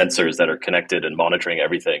world of sensors that are connected and monitoring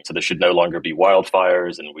everything. So there should no longer be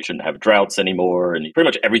wildfires, and we shouldn't have droughts anymore, and pretty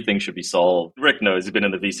much everything should be solved. Rick knows, he's been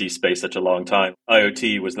in the VC space such a long time.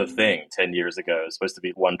 IoT was the thing 10 years ago. It was supposed to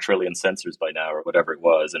be 1 trillion sensors by now, or whatever it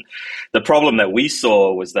was. And the problem that we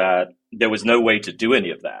saw was that there was no way to do any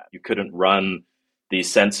of that. You couldn't run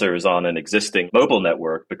these sensors on an existing mobile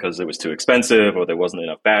network because it was too expensive, or there wasn't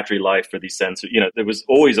enough battery life for these sensors. There was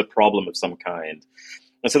always a problem of some kind.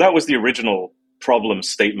 And so that was the original problem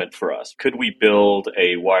statement for us. Could we build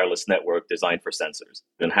a wireless network designed for sensors?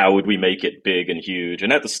 And how would we make it big and huge?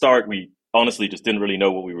 And at the start, we honestly just didn't really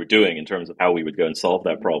know what we were doing in terms of how we would go and solve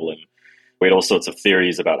that problem. We had all sorts of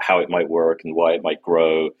theories about how it might work and why it might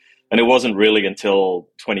grow. And it wasn't really until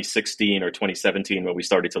 2016 or 2017 when we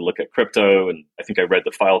started to look at crypto. And I think I read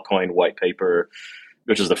the Filecoin white paper,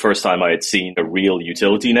 which was the first time I had seen a real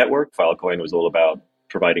utility network. Filecoin was all about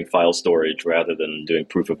providing file storage rather than doing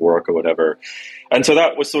proof of work or whatever. And so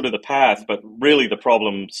that was sort of the path, but really the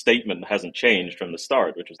problem statement hasn't changed from the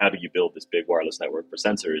start, which was how do you build this big wireless network for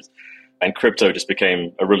sensors? And crypto just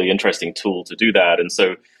became a really interesting tool to do that. And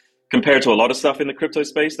so compared to a lot of stuff in the crypto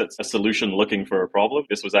space that's a solution looking for a problem,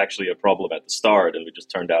 this was actually a problem at the start, and it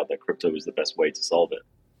just turned out that crypto was the best way to solve it.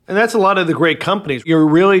 And that's a lot of the great companies. You're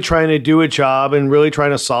really trying to do a job and really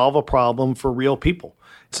trying to solve a problem for real people.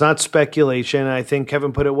 It's not speculation. I think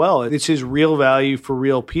Kevin put it well. This is real value for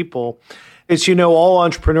real people. It's, all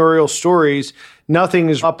entrepreneurial stories, nothing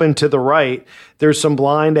is up and to the right. There's some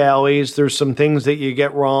blind alleys. There's some things that you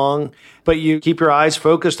get wrong, but you keep your eyes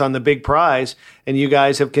focused on the big prize. And you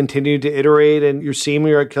guys have continued to iterate, and you seem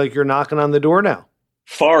like you're knocking on the door now.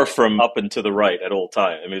 Far from up and to the right at all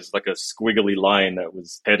time. I mean, it's like a squiggly line that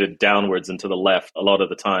was headed downwards and to the left a lot of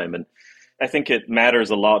the time. And I think it matters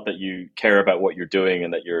a lot that you care about what you're doing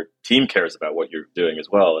and that your team cares about what you're doing as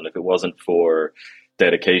well. And if it wasn't for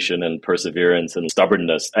dedication and perseverance and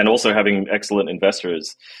stubbornness, and also having excellent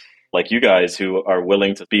investors like you guys who are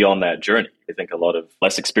willing to be on that journey, I think a lot of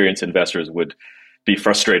less experienced investors would be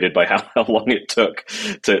frustrated by how long it took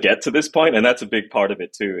to get to this point. And that's a big part of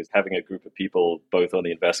it too, is having a group of people, both on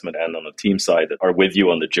the investment and on the team side, that are with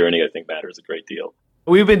you on the journey, I think matters a great deal.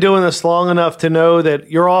 We've been doing this long enough to know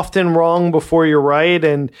that you're often wrong before you're right,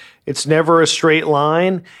 and it's never a straight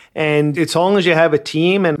line. And as long as you have a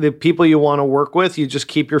team and the people you want to work with, you just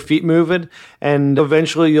keep your feet moving, and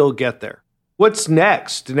eventually you'll get there. What's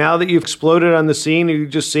next? Now that you've exploded on the scene, are you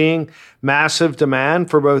just seeing massive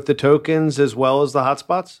demand for both the tokens as well as the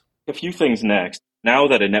hotspots? A few things next. Now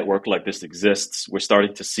that a network like this exists, we're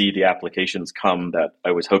starting to see the applications come that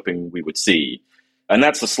I was hoping we would see. And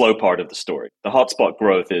that's the slow part of the story. The hotspot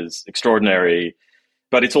growth is extraordinary,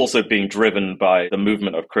 but it's also being driven by the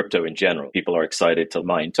movement of crypto in general. People are excited to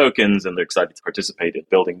mine tokens, and they're excited to participate in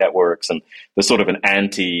building networks. And there's sort of an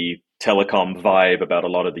anti-telecom vibe about a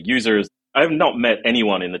lot of the users. I have not met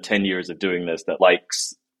anyone in the 10 years of doing this that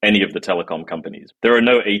likes any of the telecom companies. There are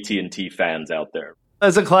no AT&T fans out there.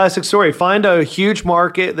 That's a classic story. Find a huge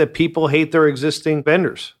market that people hate their existing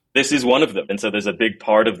vendors. This is one of them. And so there's a big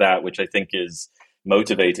part of that, which I think is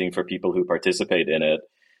motivating for people who participate in it.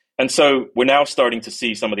 And so we're now starting to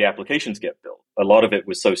see some of the applications get built. A lot of it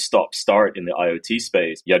was so stop-start in the IoT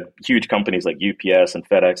space. You had huge companies like UPS and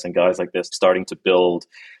FedEx and guys like this starting to build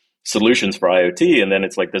solutions for IoT, and then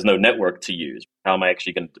it's like there's no network to use. How am I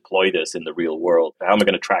actually going to deploy this in the real world? How am I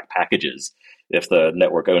going to track packages if the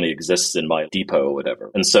network only exists in my depot or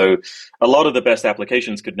whatever? And so a lot of the best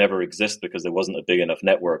applications could never exist because there wasn't a big enough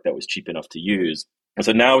network that was cheap enough to use. And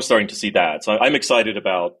so now we're starting to see that. So I'm excited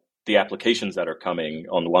about the applications that are coming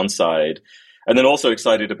on one side, and then also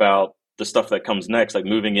excited about the stuff that comes next, like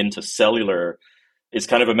moving into cellular. Is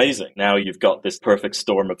kind of amazing. Now you've got this perfect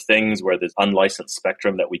storm of things where there's unlicensed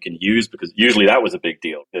spectrum that we can use, because usually that was a big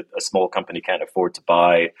deal. A small company can't afford to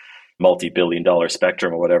buy multi-billion-dollar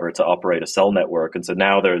spectrum or whatever to operate a cell network. And so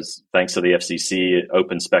now there's, thanks to the FCC,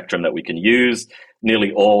 open spectrum that we can use.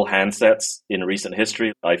 Nearly all handsets in recent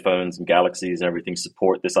history, iPhones and Galaxies and everything,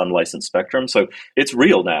 support this unlicensed spectrum. So it's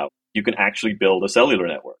real now. You can actually build a cellular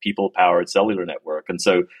network, people-powered cellular network. And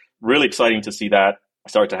so really exciting to see that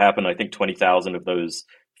start to happen. I think 20,000 of those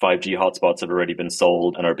 5G hotspots have already been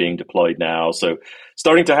sold and are being deployed now. So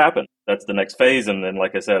starting to happen. That's the next phase. And then,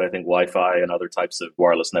 like I said, I think Wi-Fi and other types of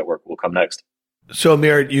wireless network will come next. So,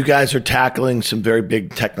 Amir, you guys are tackling some very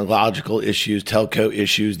big technological issues, telco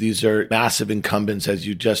issues. These are massive incumbents, as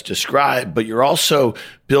you just described, but you're also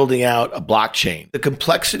building out a blockchain. The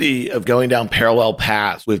complexity of going down parallel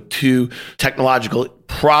paths with two technological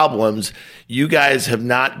problems, you guys have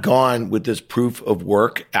not gone with this proof of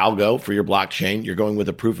work algo for your blockchain. You're going with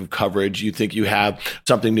a proof of coverage. You think you have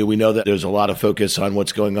something new. We know that there's a lot of focus on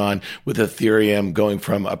what's going on with Ethereum, going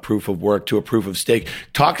from a proof of work to a proof of stake.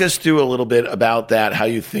 Talk us through a little bit about that, how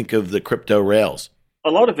you think of the crypto rails. A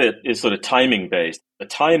lot of it is sort of timing based. The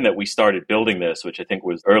time that we started building this, which I think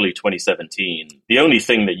was early 2017, the only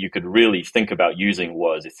thing that you could really think about using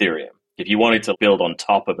was Ethereum. If you wanted to build on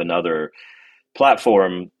top of another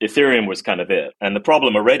platform, Ethereum was kind of it. And the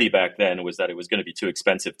problem already back then was that it was going to be too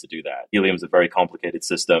expensive to do that. Helium's a very complicated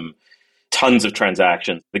system, tons of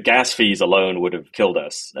transactions. The gas fees alone would have killed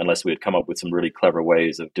us unless we had come up with some really clever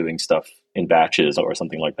ways of doing stuff in batches or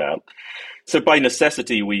something like that. So by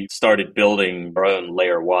necessity, we started building our own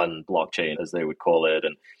layer one blockchain, as they would call it.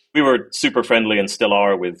 And we were super friendly and still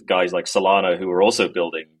are with guys like Solana, who were also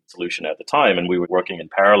building a solution at the time. And we were working in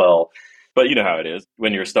parallel. But you know how it is.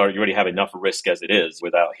 When you're a startup, you already have enough risk as it is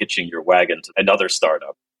without hitching your wagon to another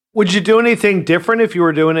startup. Would you do anything different if you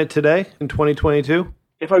were doing it today in 2022?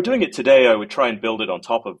 If I were doing it today, I would try and build it on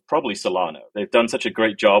top of probably Solana. They've done such a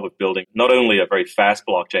great job of building not only a very fast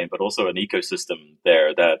blockchain, but also an ecosystem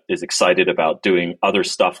there that is excited about doing other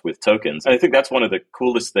stuff with tokens. And I think that's one of the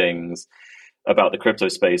coolest things about the crypto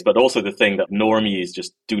space, but also the thing that normies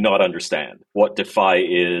just do not understand, what DeFi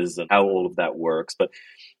is and how all of that works. But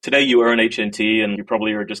today you earn HNT and you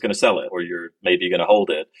probably are just going to sell it, or you're maybe going to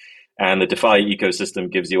hold it. And the DeFi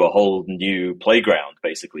ecosystem gives you a whole new playground,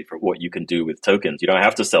 basically, for what you can do with tokens. You don't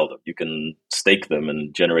have to sell them. You can stake them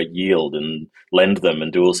and generate yield and lend them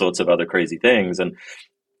and do all sorts of other crazy things. And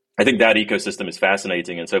I think that ecosystem is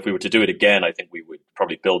fascinating. And so if we were to do it again, I think we would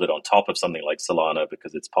probably build it on top of something like Solana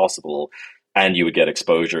because it's possible, and you would get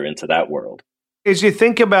exposure into that world. As you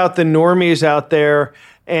think about the normies out there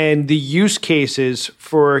and the use cases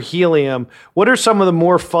for Helium, what are some of the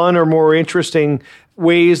more fun or more interesting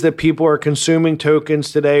ways that people are consuming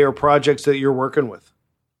tokens today or projects that you're working with?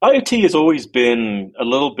 IoT has always been a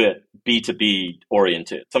little bit B2B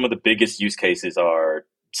oriented. Some of the biggest use cases are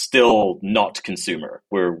still not consumer.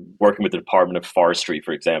 We're working with the Department of Forestry,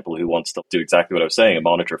 for example, who wants to do exactly what I was saying, a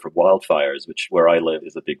monitor for wildfires, which where I live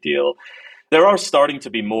is a big deal. There are starting to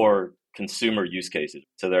be more consumer use cases.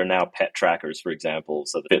 So there are now pet trackers, for example,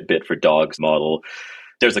 so the Fitbit for dogs model.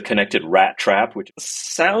 There's a connected rat trap, which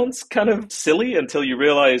sounds kind of silly until you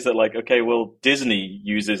realize that, like, okay, well, Disney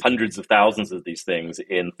uses hundreds of thousands of these things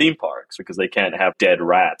in theme parks because they can't have dead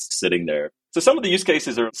rats sitting there. So some of the use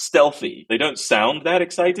cases are stealthy. They don't sound that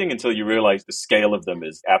exciting until you realize the scale of them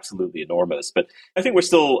is absolutely enormous. But I think we're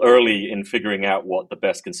still early in figuring out what the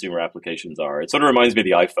best consumer applications are. It sort of reminds me of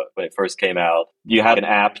the iPhone. When it first came out, you had an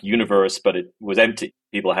app universe, but it was empty.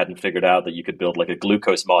 People hadn't figured out that you could build like a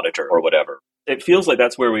glucose monitor or whatever. It feels like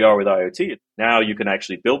that's where we are with IoT. Now you can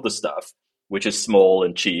actually build the stuff, which is small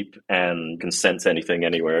and cheap and can sense anything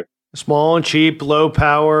anywhere. Small and cheap, low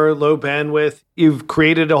power, low bandwidth. You've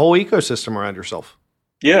created a whole ecosystem around yourself.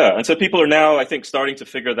 Yeah. And so people are now, I think, starting to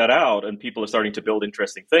figure that out, and people are starting to build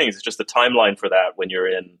interesting things. It's just the timeline for that when you're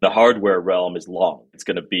in the hardware realm is long. It's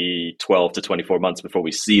going to be 12 to 24 months before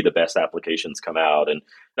we see the best applications come out. And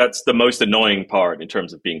that's the most annoying part in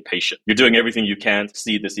terms of being patient. You're doing everything you can to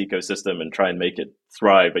see this ecosystem and try and make it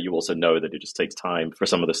thrive, but you also know that it just takes time for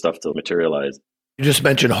some of the stuff to materialize. You just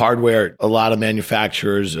mentioned hardware. A lot of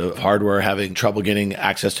manufacturers of hardware having trouble getting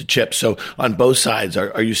access to chips. So on both sides,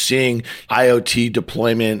 are you seeing IoT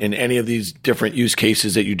deployment in any of these different use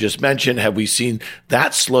cases that you just mentioned? Have we seen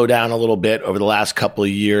that slow down a little bit over the last couple of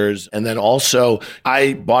years? And then also,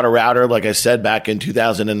 I bought a router, like I said, back in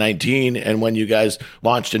 2019. And when you guys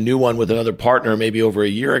launched a new one with another partner, maybe over a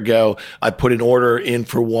year ago, I put an order in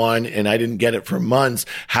for one and I didn't get it for months.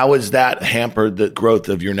 How has that hampered the growth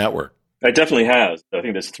of your network? It definitely has. I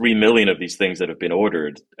think there's 3 million of these things that have been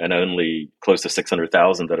ordered and only close to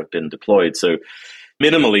 600,000 that have been deployed. So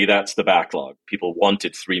minimally, that's the backlog. People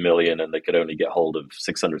wanted 3 million and they could only get hold of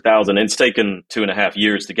 600,000. And it's taken 2.5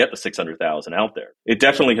 years to get the 600,000 out there. It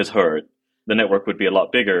definitely has hurt. The network would be a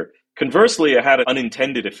lot bigger. Conversely, it had an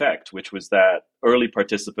unintended effect, which was that early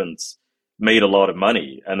participants made a lot of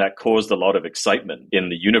money, and that caused a lot of excitement in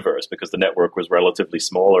the universe because the network was relatively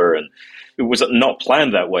smaller, and it was not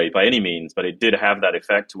planned that way by any means, but it did have that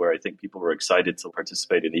effect where I think people were excited to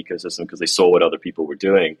participate in the ecosystem because they saw what other people were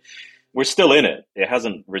doing. We're still in it. It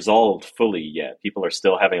hasn't resolved fully yet. People are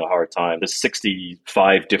still having a hard time. There's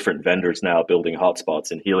 65 different vendors now building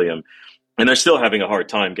hotspots in Helium, and they're still having a hard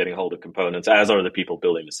time getting hold of components, as are the people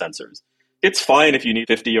building the sensors. It's fine if you need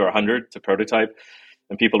 50 or 100 to prototype.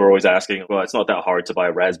 And people are always asking, well, it's not that hard to buy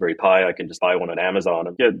a Raspberry Pi. I can just buy one on Amazon.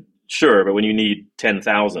 And yeah, sure. But when you need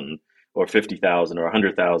 10,000 or 50,000 or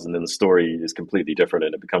 100,000, then the story is completely different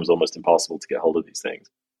and it becomes almost impossible to get hold of these things.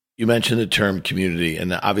 You mentioned the term community,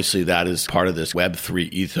 and obviously that is part of this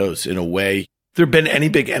Web3 ethos in a way. There been any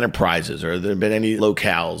big enterprises or there been any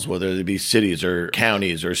locales, whether they be cities or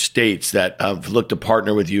counties or states that have looked to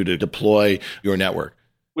partner with you to deploy your network?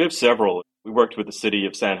 We have several. We worked with the city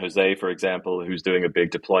of San Jose, for example, who's doing a big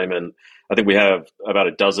deployment. I think we have about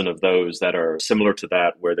a dozen of those that are similar to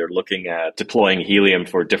that, where they're looking at deploying Helium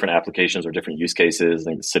for different applications or different use cases. I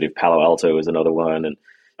think the city of Palo Alto is another one. And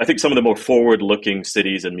I think some of the more forward-looking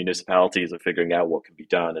cities and municipalities are figuring out what can be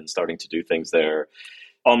done and starting to do things there.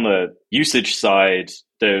 On the usage side,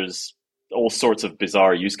 there's all sorts of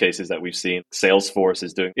bizarre use cases that we've seen. Salesforce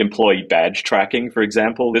is doing employee badge tracking, for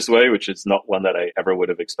example, this way, which is not one that I ever would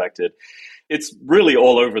have expected. It's really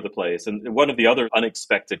all over the place. And one of the other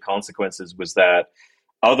unexpected consequences was that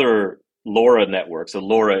other LoRa networks, so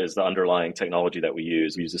LoRa is the underlying technology that we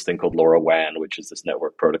use. We use this thing called LoRaWAN, which is this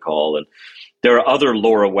network protocol. And there are other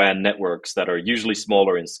LoRaWAN networks that are usually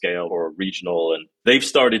smaller in scale or regional. And they've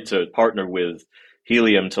started to partner with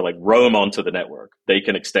Helium to like roam onto the network. They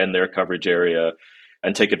can extend their coverage area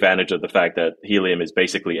and take advantage of the fact that Helium is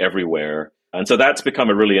basically everywhere. And so that's become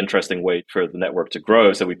a really interesting way for the network to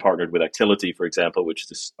grow. So we partnered with Actility, for example, which is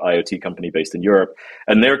this IoT company based in Europe.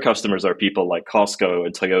 And their customers are people like Costco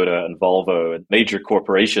and Toyota and Volvo and major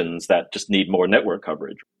corporations that just need more network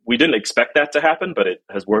coverage. We didn't expect that to happen, but it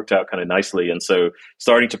has worked out kind of nicely. And so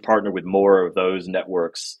starting to partner with more of those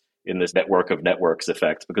networks in this network of networks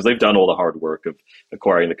effect, because they've done all the hard work of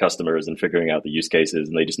acquiring the customers and figuring out the use cases,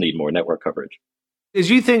 and they just need more network coverage. As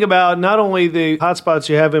you think about not only the hotspots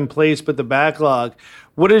you have in place, but the backlog,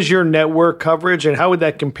 what is your network coverage and how would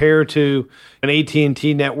that compare to an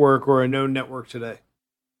AT&T network or a known network today?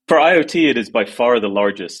 For IoT, it is by far the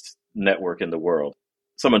largest network in the world.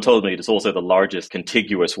 Someone told me it is also the largest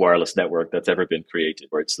contiguous wireless network that's ever been created,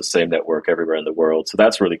 where it's the same network everywhere in the world. So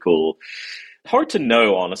that's really cool. Hard to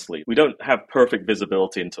know, honestly. We don't have perfect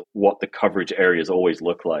visibility into what the coverage areas always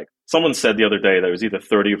look like. Someone said the other day that it was either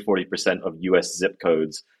 30 or 40% of US zip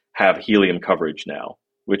codes have Helium coverage now,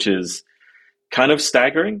 which is kind of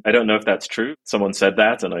staggering. I don't know if that's true. Someone said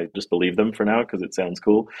that, and I just believe them for now because it sounds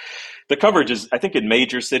cool. The coverage is, I think, in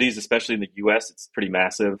major cities, especially in the US, it's pretty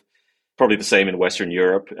massive. Probably the same in Western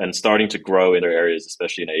Europe and starting to grow in other areas,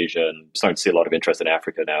 especially in Asia, and starting to see a lot of interest in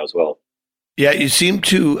Africa now as well. Yeah, you seem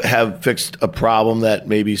to have fixed a problem that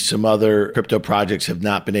maybe some other crypto projects have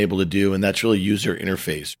not been able to do, and that's really user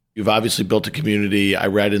interface. You've obviously built a community. I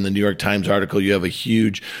read in the New York Times article, you have a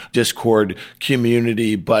huge Discord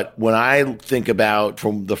community. But when I think about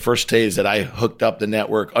from the first days that I hooked up the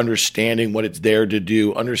network, understanding what it's there to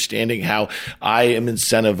do, understanding how I am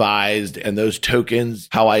incentivized and those tokens,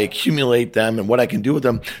 how I accumulate them and what I can do with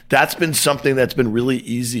them, that's been something that's been really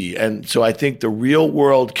easy. And so I think the real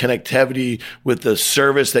world connectivity with the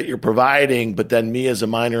service that you're providing, but then me as a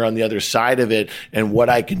miner on the other side of it and what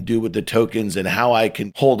I can do with the tokens and how I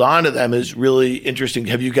can hold on to them is really interesting.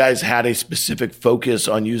 Have you guys had a specific focus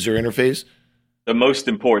on user interface? The most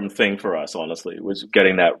important thing for us, honestly, was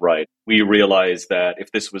getting that right. We realized that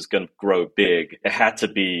if this was going to grow big, it had to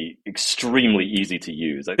be extremely easy to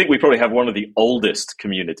use. I think we probably have one of the oldest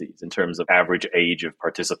communities in terms of average age of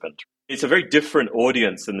participant. It's a very different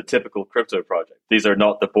audience than the typical crypto project. These are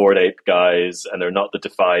not the Bored Ape guys, and they're not the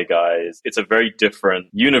DeFi guys. It's a very different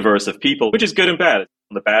universe of people, which is good and bad.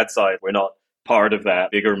 On the bad side, we're not part of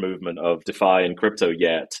that bigger movement of DeFi and crypto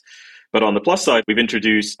yet. But on the plus side, we've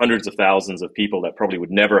introduced hundreds of thousands of people that probably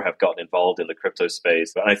would never have gotten involved in the crypto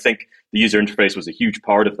space. And I think the user interface was a huge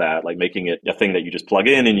part of that, like making it a thing that you just plug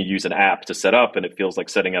in and you use an app to set up, and it feels like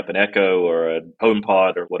setting up an Echo or a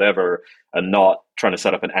HomePod or whatever, and not trying to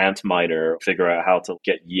set up an ant miner, figure out how to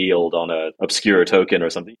get yield on an obscure token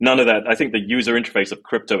or something. None of that. I think the user interface of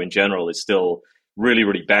crypto in general is still really,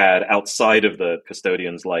 really bad outside of the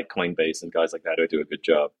custodians like Coinbase and guys like that who do a good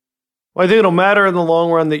job. Well, I think it'll matter in the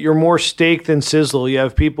long run that you're more stake than sizzle. You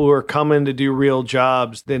have people who are coming to do real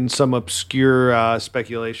jobs than some obscure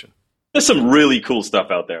speculation. There's some really cool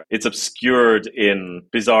stuff out there. It's obscured in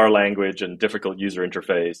bizarre language and difficult user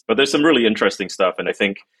interface, but there's some really interesting stuff. And I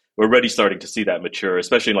think we're already starting to see that mature,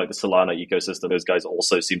 especially in like the Solana ecosystem. Those guys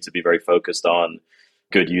also seem to be very focused on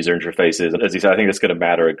good user interfaces. And as you said, I think it's going to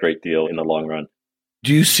matter a great deal in the long run.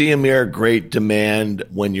 Do you see, Amir, great demand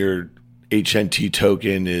when your HNT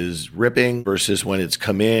token is ripping versus when it's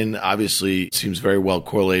come in? Obviously, it seems very well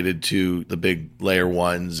correlated to the big layer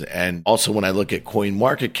ones. And also when I look at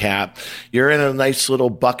CoinMarketCap, you're in a nice little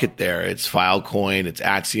bucket there. It's Filecoin, it's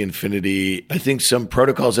Axie Infinity. I think some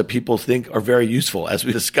protocols that people think are very useful, as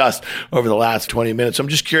we discussed over the last 20 minutes. So I'm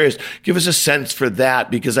just curious, give us a sense for that,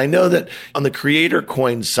 because I know that on the creator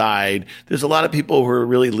coin side, there's a lot of people who are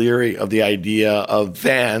really leery of the idea of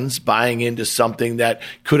fans buying into something that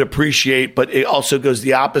could appreciate, but it also goes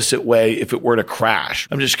the opposite way if it were to crash.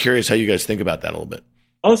 I'm just curious how you guys think about that a little bit.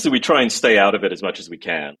 Honestly, we try and stay out of it as much as we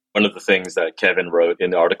can. One of the things that Kevin wrote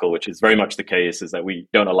in the article, which is very much the case, is that we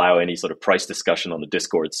don't allow any sort of price discussion on the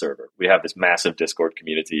Discord server. We have this massive Discord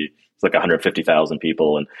community. It's like 150,000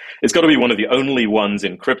 people. And it's got to be one of the only ones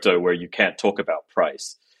in crypto where you can't talk about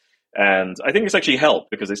price. And I think it's actually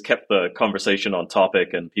helped because it's kept the conversation on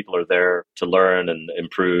topic, and people are there to learn and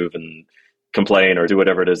improve and complain or do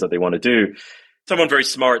whatever it is that they want to do. Someone very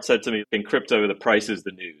smart said to me, in crypto, the price is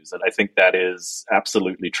the news. And I think that is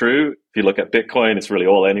absolutely true. If you look at Bitcoin, it's really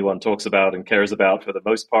all anyone talks about and cares about for the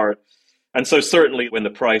most part. And so certainly when the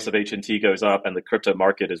price of HNT goes up and the crypto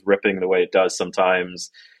market is ripping the way it does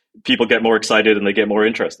sometimes, people get more excited and they get more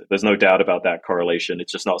interested. There's no doubt about that correlation.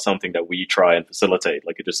 It's just not something that we try and facilitate.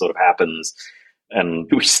 Like, it just sort of happens and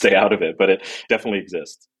we stay out of it, but it definitely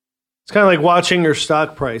exists. It's kind of like watching your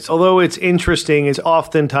stock price. Although it's interesting, it's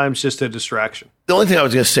oftentimes just a distraction. The only thing I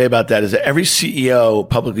was going to say about that is that every CEO,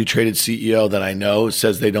 publicly traded CEO that I know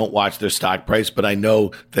says they don't watch their stock price, but I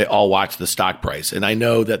know they all watch the stock price. And I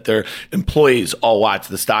know that their employees all watch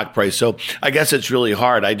the stock price. So I guess it's really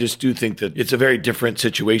hard. I just do think that it's a very different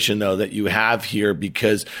situation, though, that you have here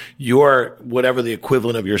because your, whatever the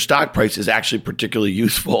equivalent of your stock price is actually particularly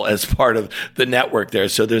useful as part of the network there.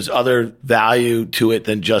 So there's other value to it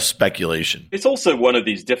than just speculation. It's also one of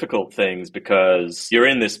these difficult things because you're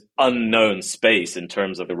in this unknown space in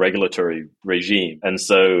terms of the regulatory regime. And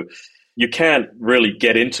so you can't really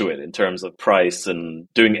get into it in terms of price and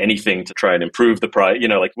doing anything to try and improve the price. You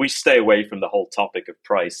know, like we stay away from the whole topic of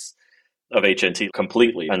price of HNT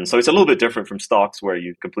completely. And so it's a little bit different from stocks where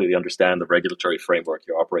you completely understand the regulatory framework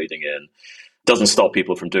you're operating in. Doesn't stop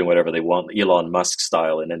people from doing whatever they want, Elon Musk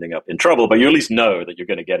style, and ending up in trouble, but you at least know that you're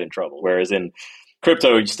going to get in trouble. Whereas in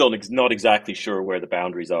crypto, you're still not exactly sure where the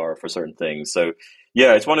boundaries are for certain things. So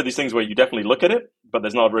yeah, it's one of these things where you definitely look at it, but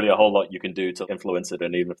there's not really a whole lot you can do to influence it.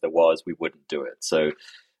 And even if there was, we wouldn't do it. So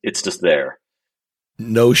it's just there.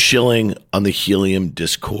 No shilling on the Helium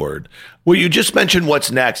Discord. Well, you just mentioned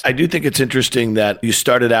what's next. I do think it's interesting that you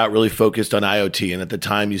started out really focused on IoT. And at the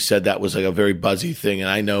time you said that was like a very buzzy thing. And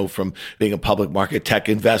I know from being a public market tech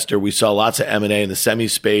investor, we saw lots of M&A in the semi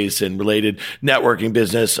space and related networking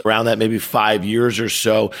business around that maybe 5 years or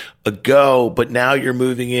so ago. But now you're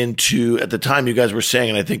moving into, at the time you guys were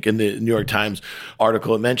saying, and I think in the New York Times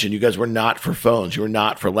article it mentioned, you guys were not for phones, you were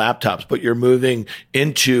not for laptops, but you're moving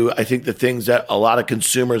into, I think, the things that a lot of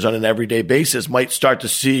consumers on an everyday basis might start to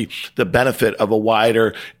see the benefit of a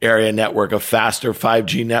wider area network, a faster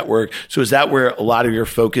 5G network. So is that where a lot of your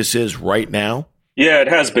focus is right now? Yeah, it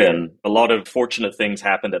has been. A lot of fortunate things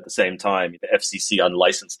happened at the same time. The FCC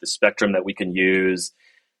unlicensed the spectrum that we can use.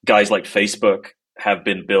 Guys like Facebook have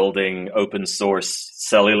been building open source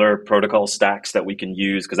cellular protocol stacks that we can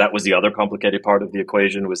use, because that was the other complicated part of the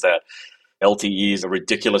equation, was that LTE is a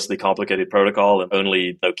ridiculously complicated protocol and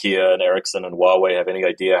only Nokia and Ericsson and Huawei have any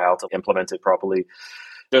idea how to implement it properly.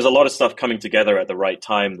 There's a lot of stuff coming together at the right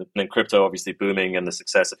time. And then crypto obviously booming, and the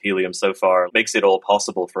success of Helium so far makes it all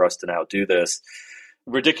possible for us to now do this.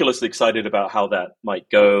 Ridiculously excited about how that might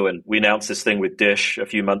go. And we announced this thing with Dish a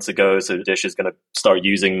few months ago. So Dish is going to start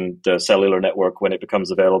using the cellular network when it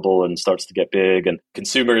becomes available and starts to get big. And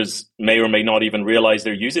consumers may or may not even realize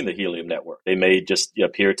they're using the Helium network. They may just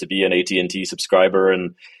appear to be an AT&T subscriber,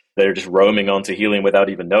 and they're just roaming onto Helium without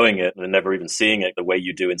even knowing it and never even seeing it the way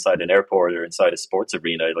you do inside an airport or inside a sports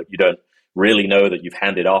arena. Like, you don't really know that you've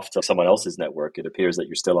handed off to someone else's network. It appears that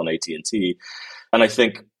you're still on AT&T. And I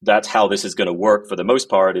think that's how this is going to work for the most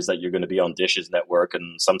part, is that you're going to be on Dish's network,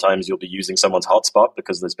 and sometimes you'll be using someone's hotspot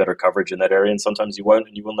because there's better coverage in that area, and sometimes you won't,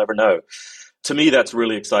 and you will never know. To me, that's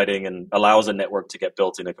really exciting and allows a network to get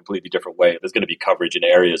built in a completely different way. There's going to be coverage in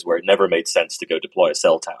areas where it never made sense to go deploy a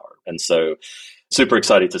cell tower. And so super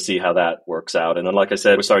excited to see how that works out. And then, like I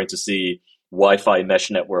said, we're starting to see Wi-Fi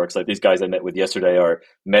mesh networks. Like these guys I met with yesterday are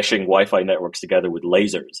meshing Wi-Fi networks together with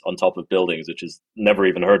lasers on top of buildings, which is never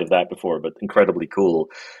even heard of that before, but incredibly cool.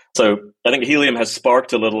 So I think Helium has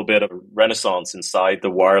sparked a little bit of a renaissance inside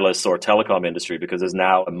the wireless or telecom industry, because there's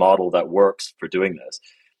now a model that works for doing this.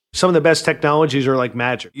 Some of the best technologies are like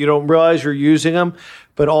magic. You don't realize you're using them,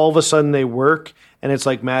 but all of a sudden they work, and it's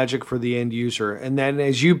like magic for the end user. And then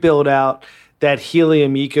as you build out that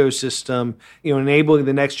Helium ecosystem, enabling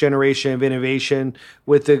the next generation of innovation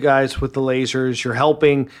with the guys with the lasers, you're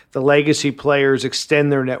helping the legacy players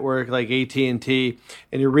extend their network like AT&T,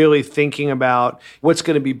 and you're really thinking about what's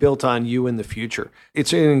going to be built on you in the future.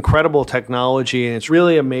 It's an incredible technology, and it's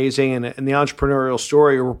really amazing. And the entrepreneurial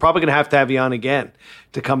story, we're probably going to have you on again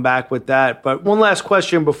to come back with that. But one last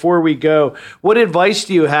question before we go. What advice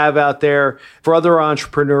do you have out there for other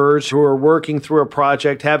entrepreneurs who are working through a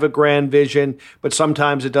project, have a grand vision, but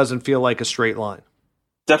sometimes it doesn't feel like a straight line?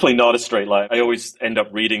 Definitely not a straight line. I always end up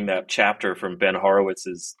reading that chapter from Ben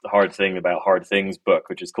Horowitz's The Hard Thing About Hard Things book,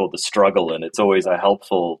 which is called The Struggle. And it's always a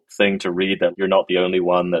helpful thing to read, that you're not the only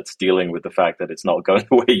one that's dealing with the fact that it's not going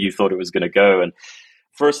the way you thought it was going to go. And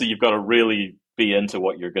firstly, you've got to really be into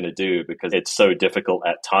what you're going to do, because it's so difficult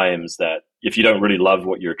at times that if you don't really love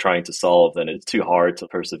what you're trying to solve, then it's too hard to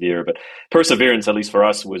persevere. But perseverance, at least for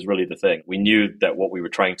us, was really the thing. We knew that what we were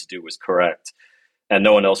trying to do was correct, and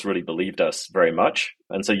no one else really believed us very much.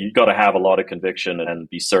 And so you've got to have a lot of conviction and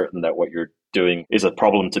be certain that what you're doing is a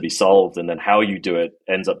problem to be solved. And then how you do it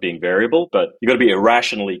ends up being variable, but you've got to be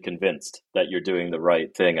irrationally convinced that you're doing the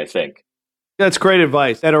right thing, I think. That's great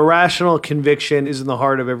advice. That irrational conviction is in the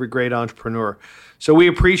heart of every great entrepreneur. So we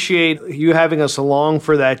appreciate you having us along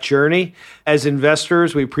for that journey. As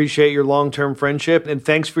investors, we appreciate your long-term friendship. And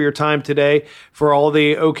thanks for your time today for all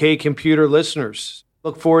the OK Computer listeners.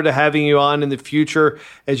 Look forward to having you on in the future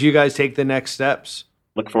as you guys take the next steps.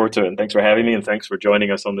 Look forward to it. And thanks for having me. And thanks for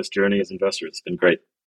joining us on this journey as investors. It's been great.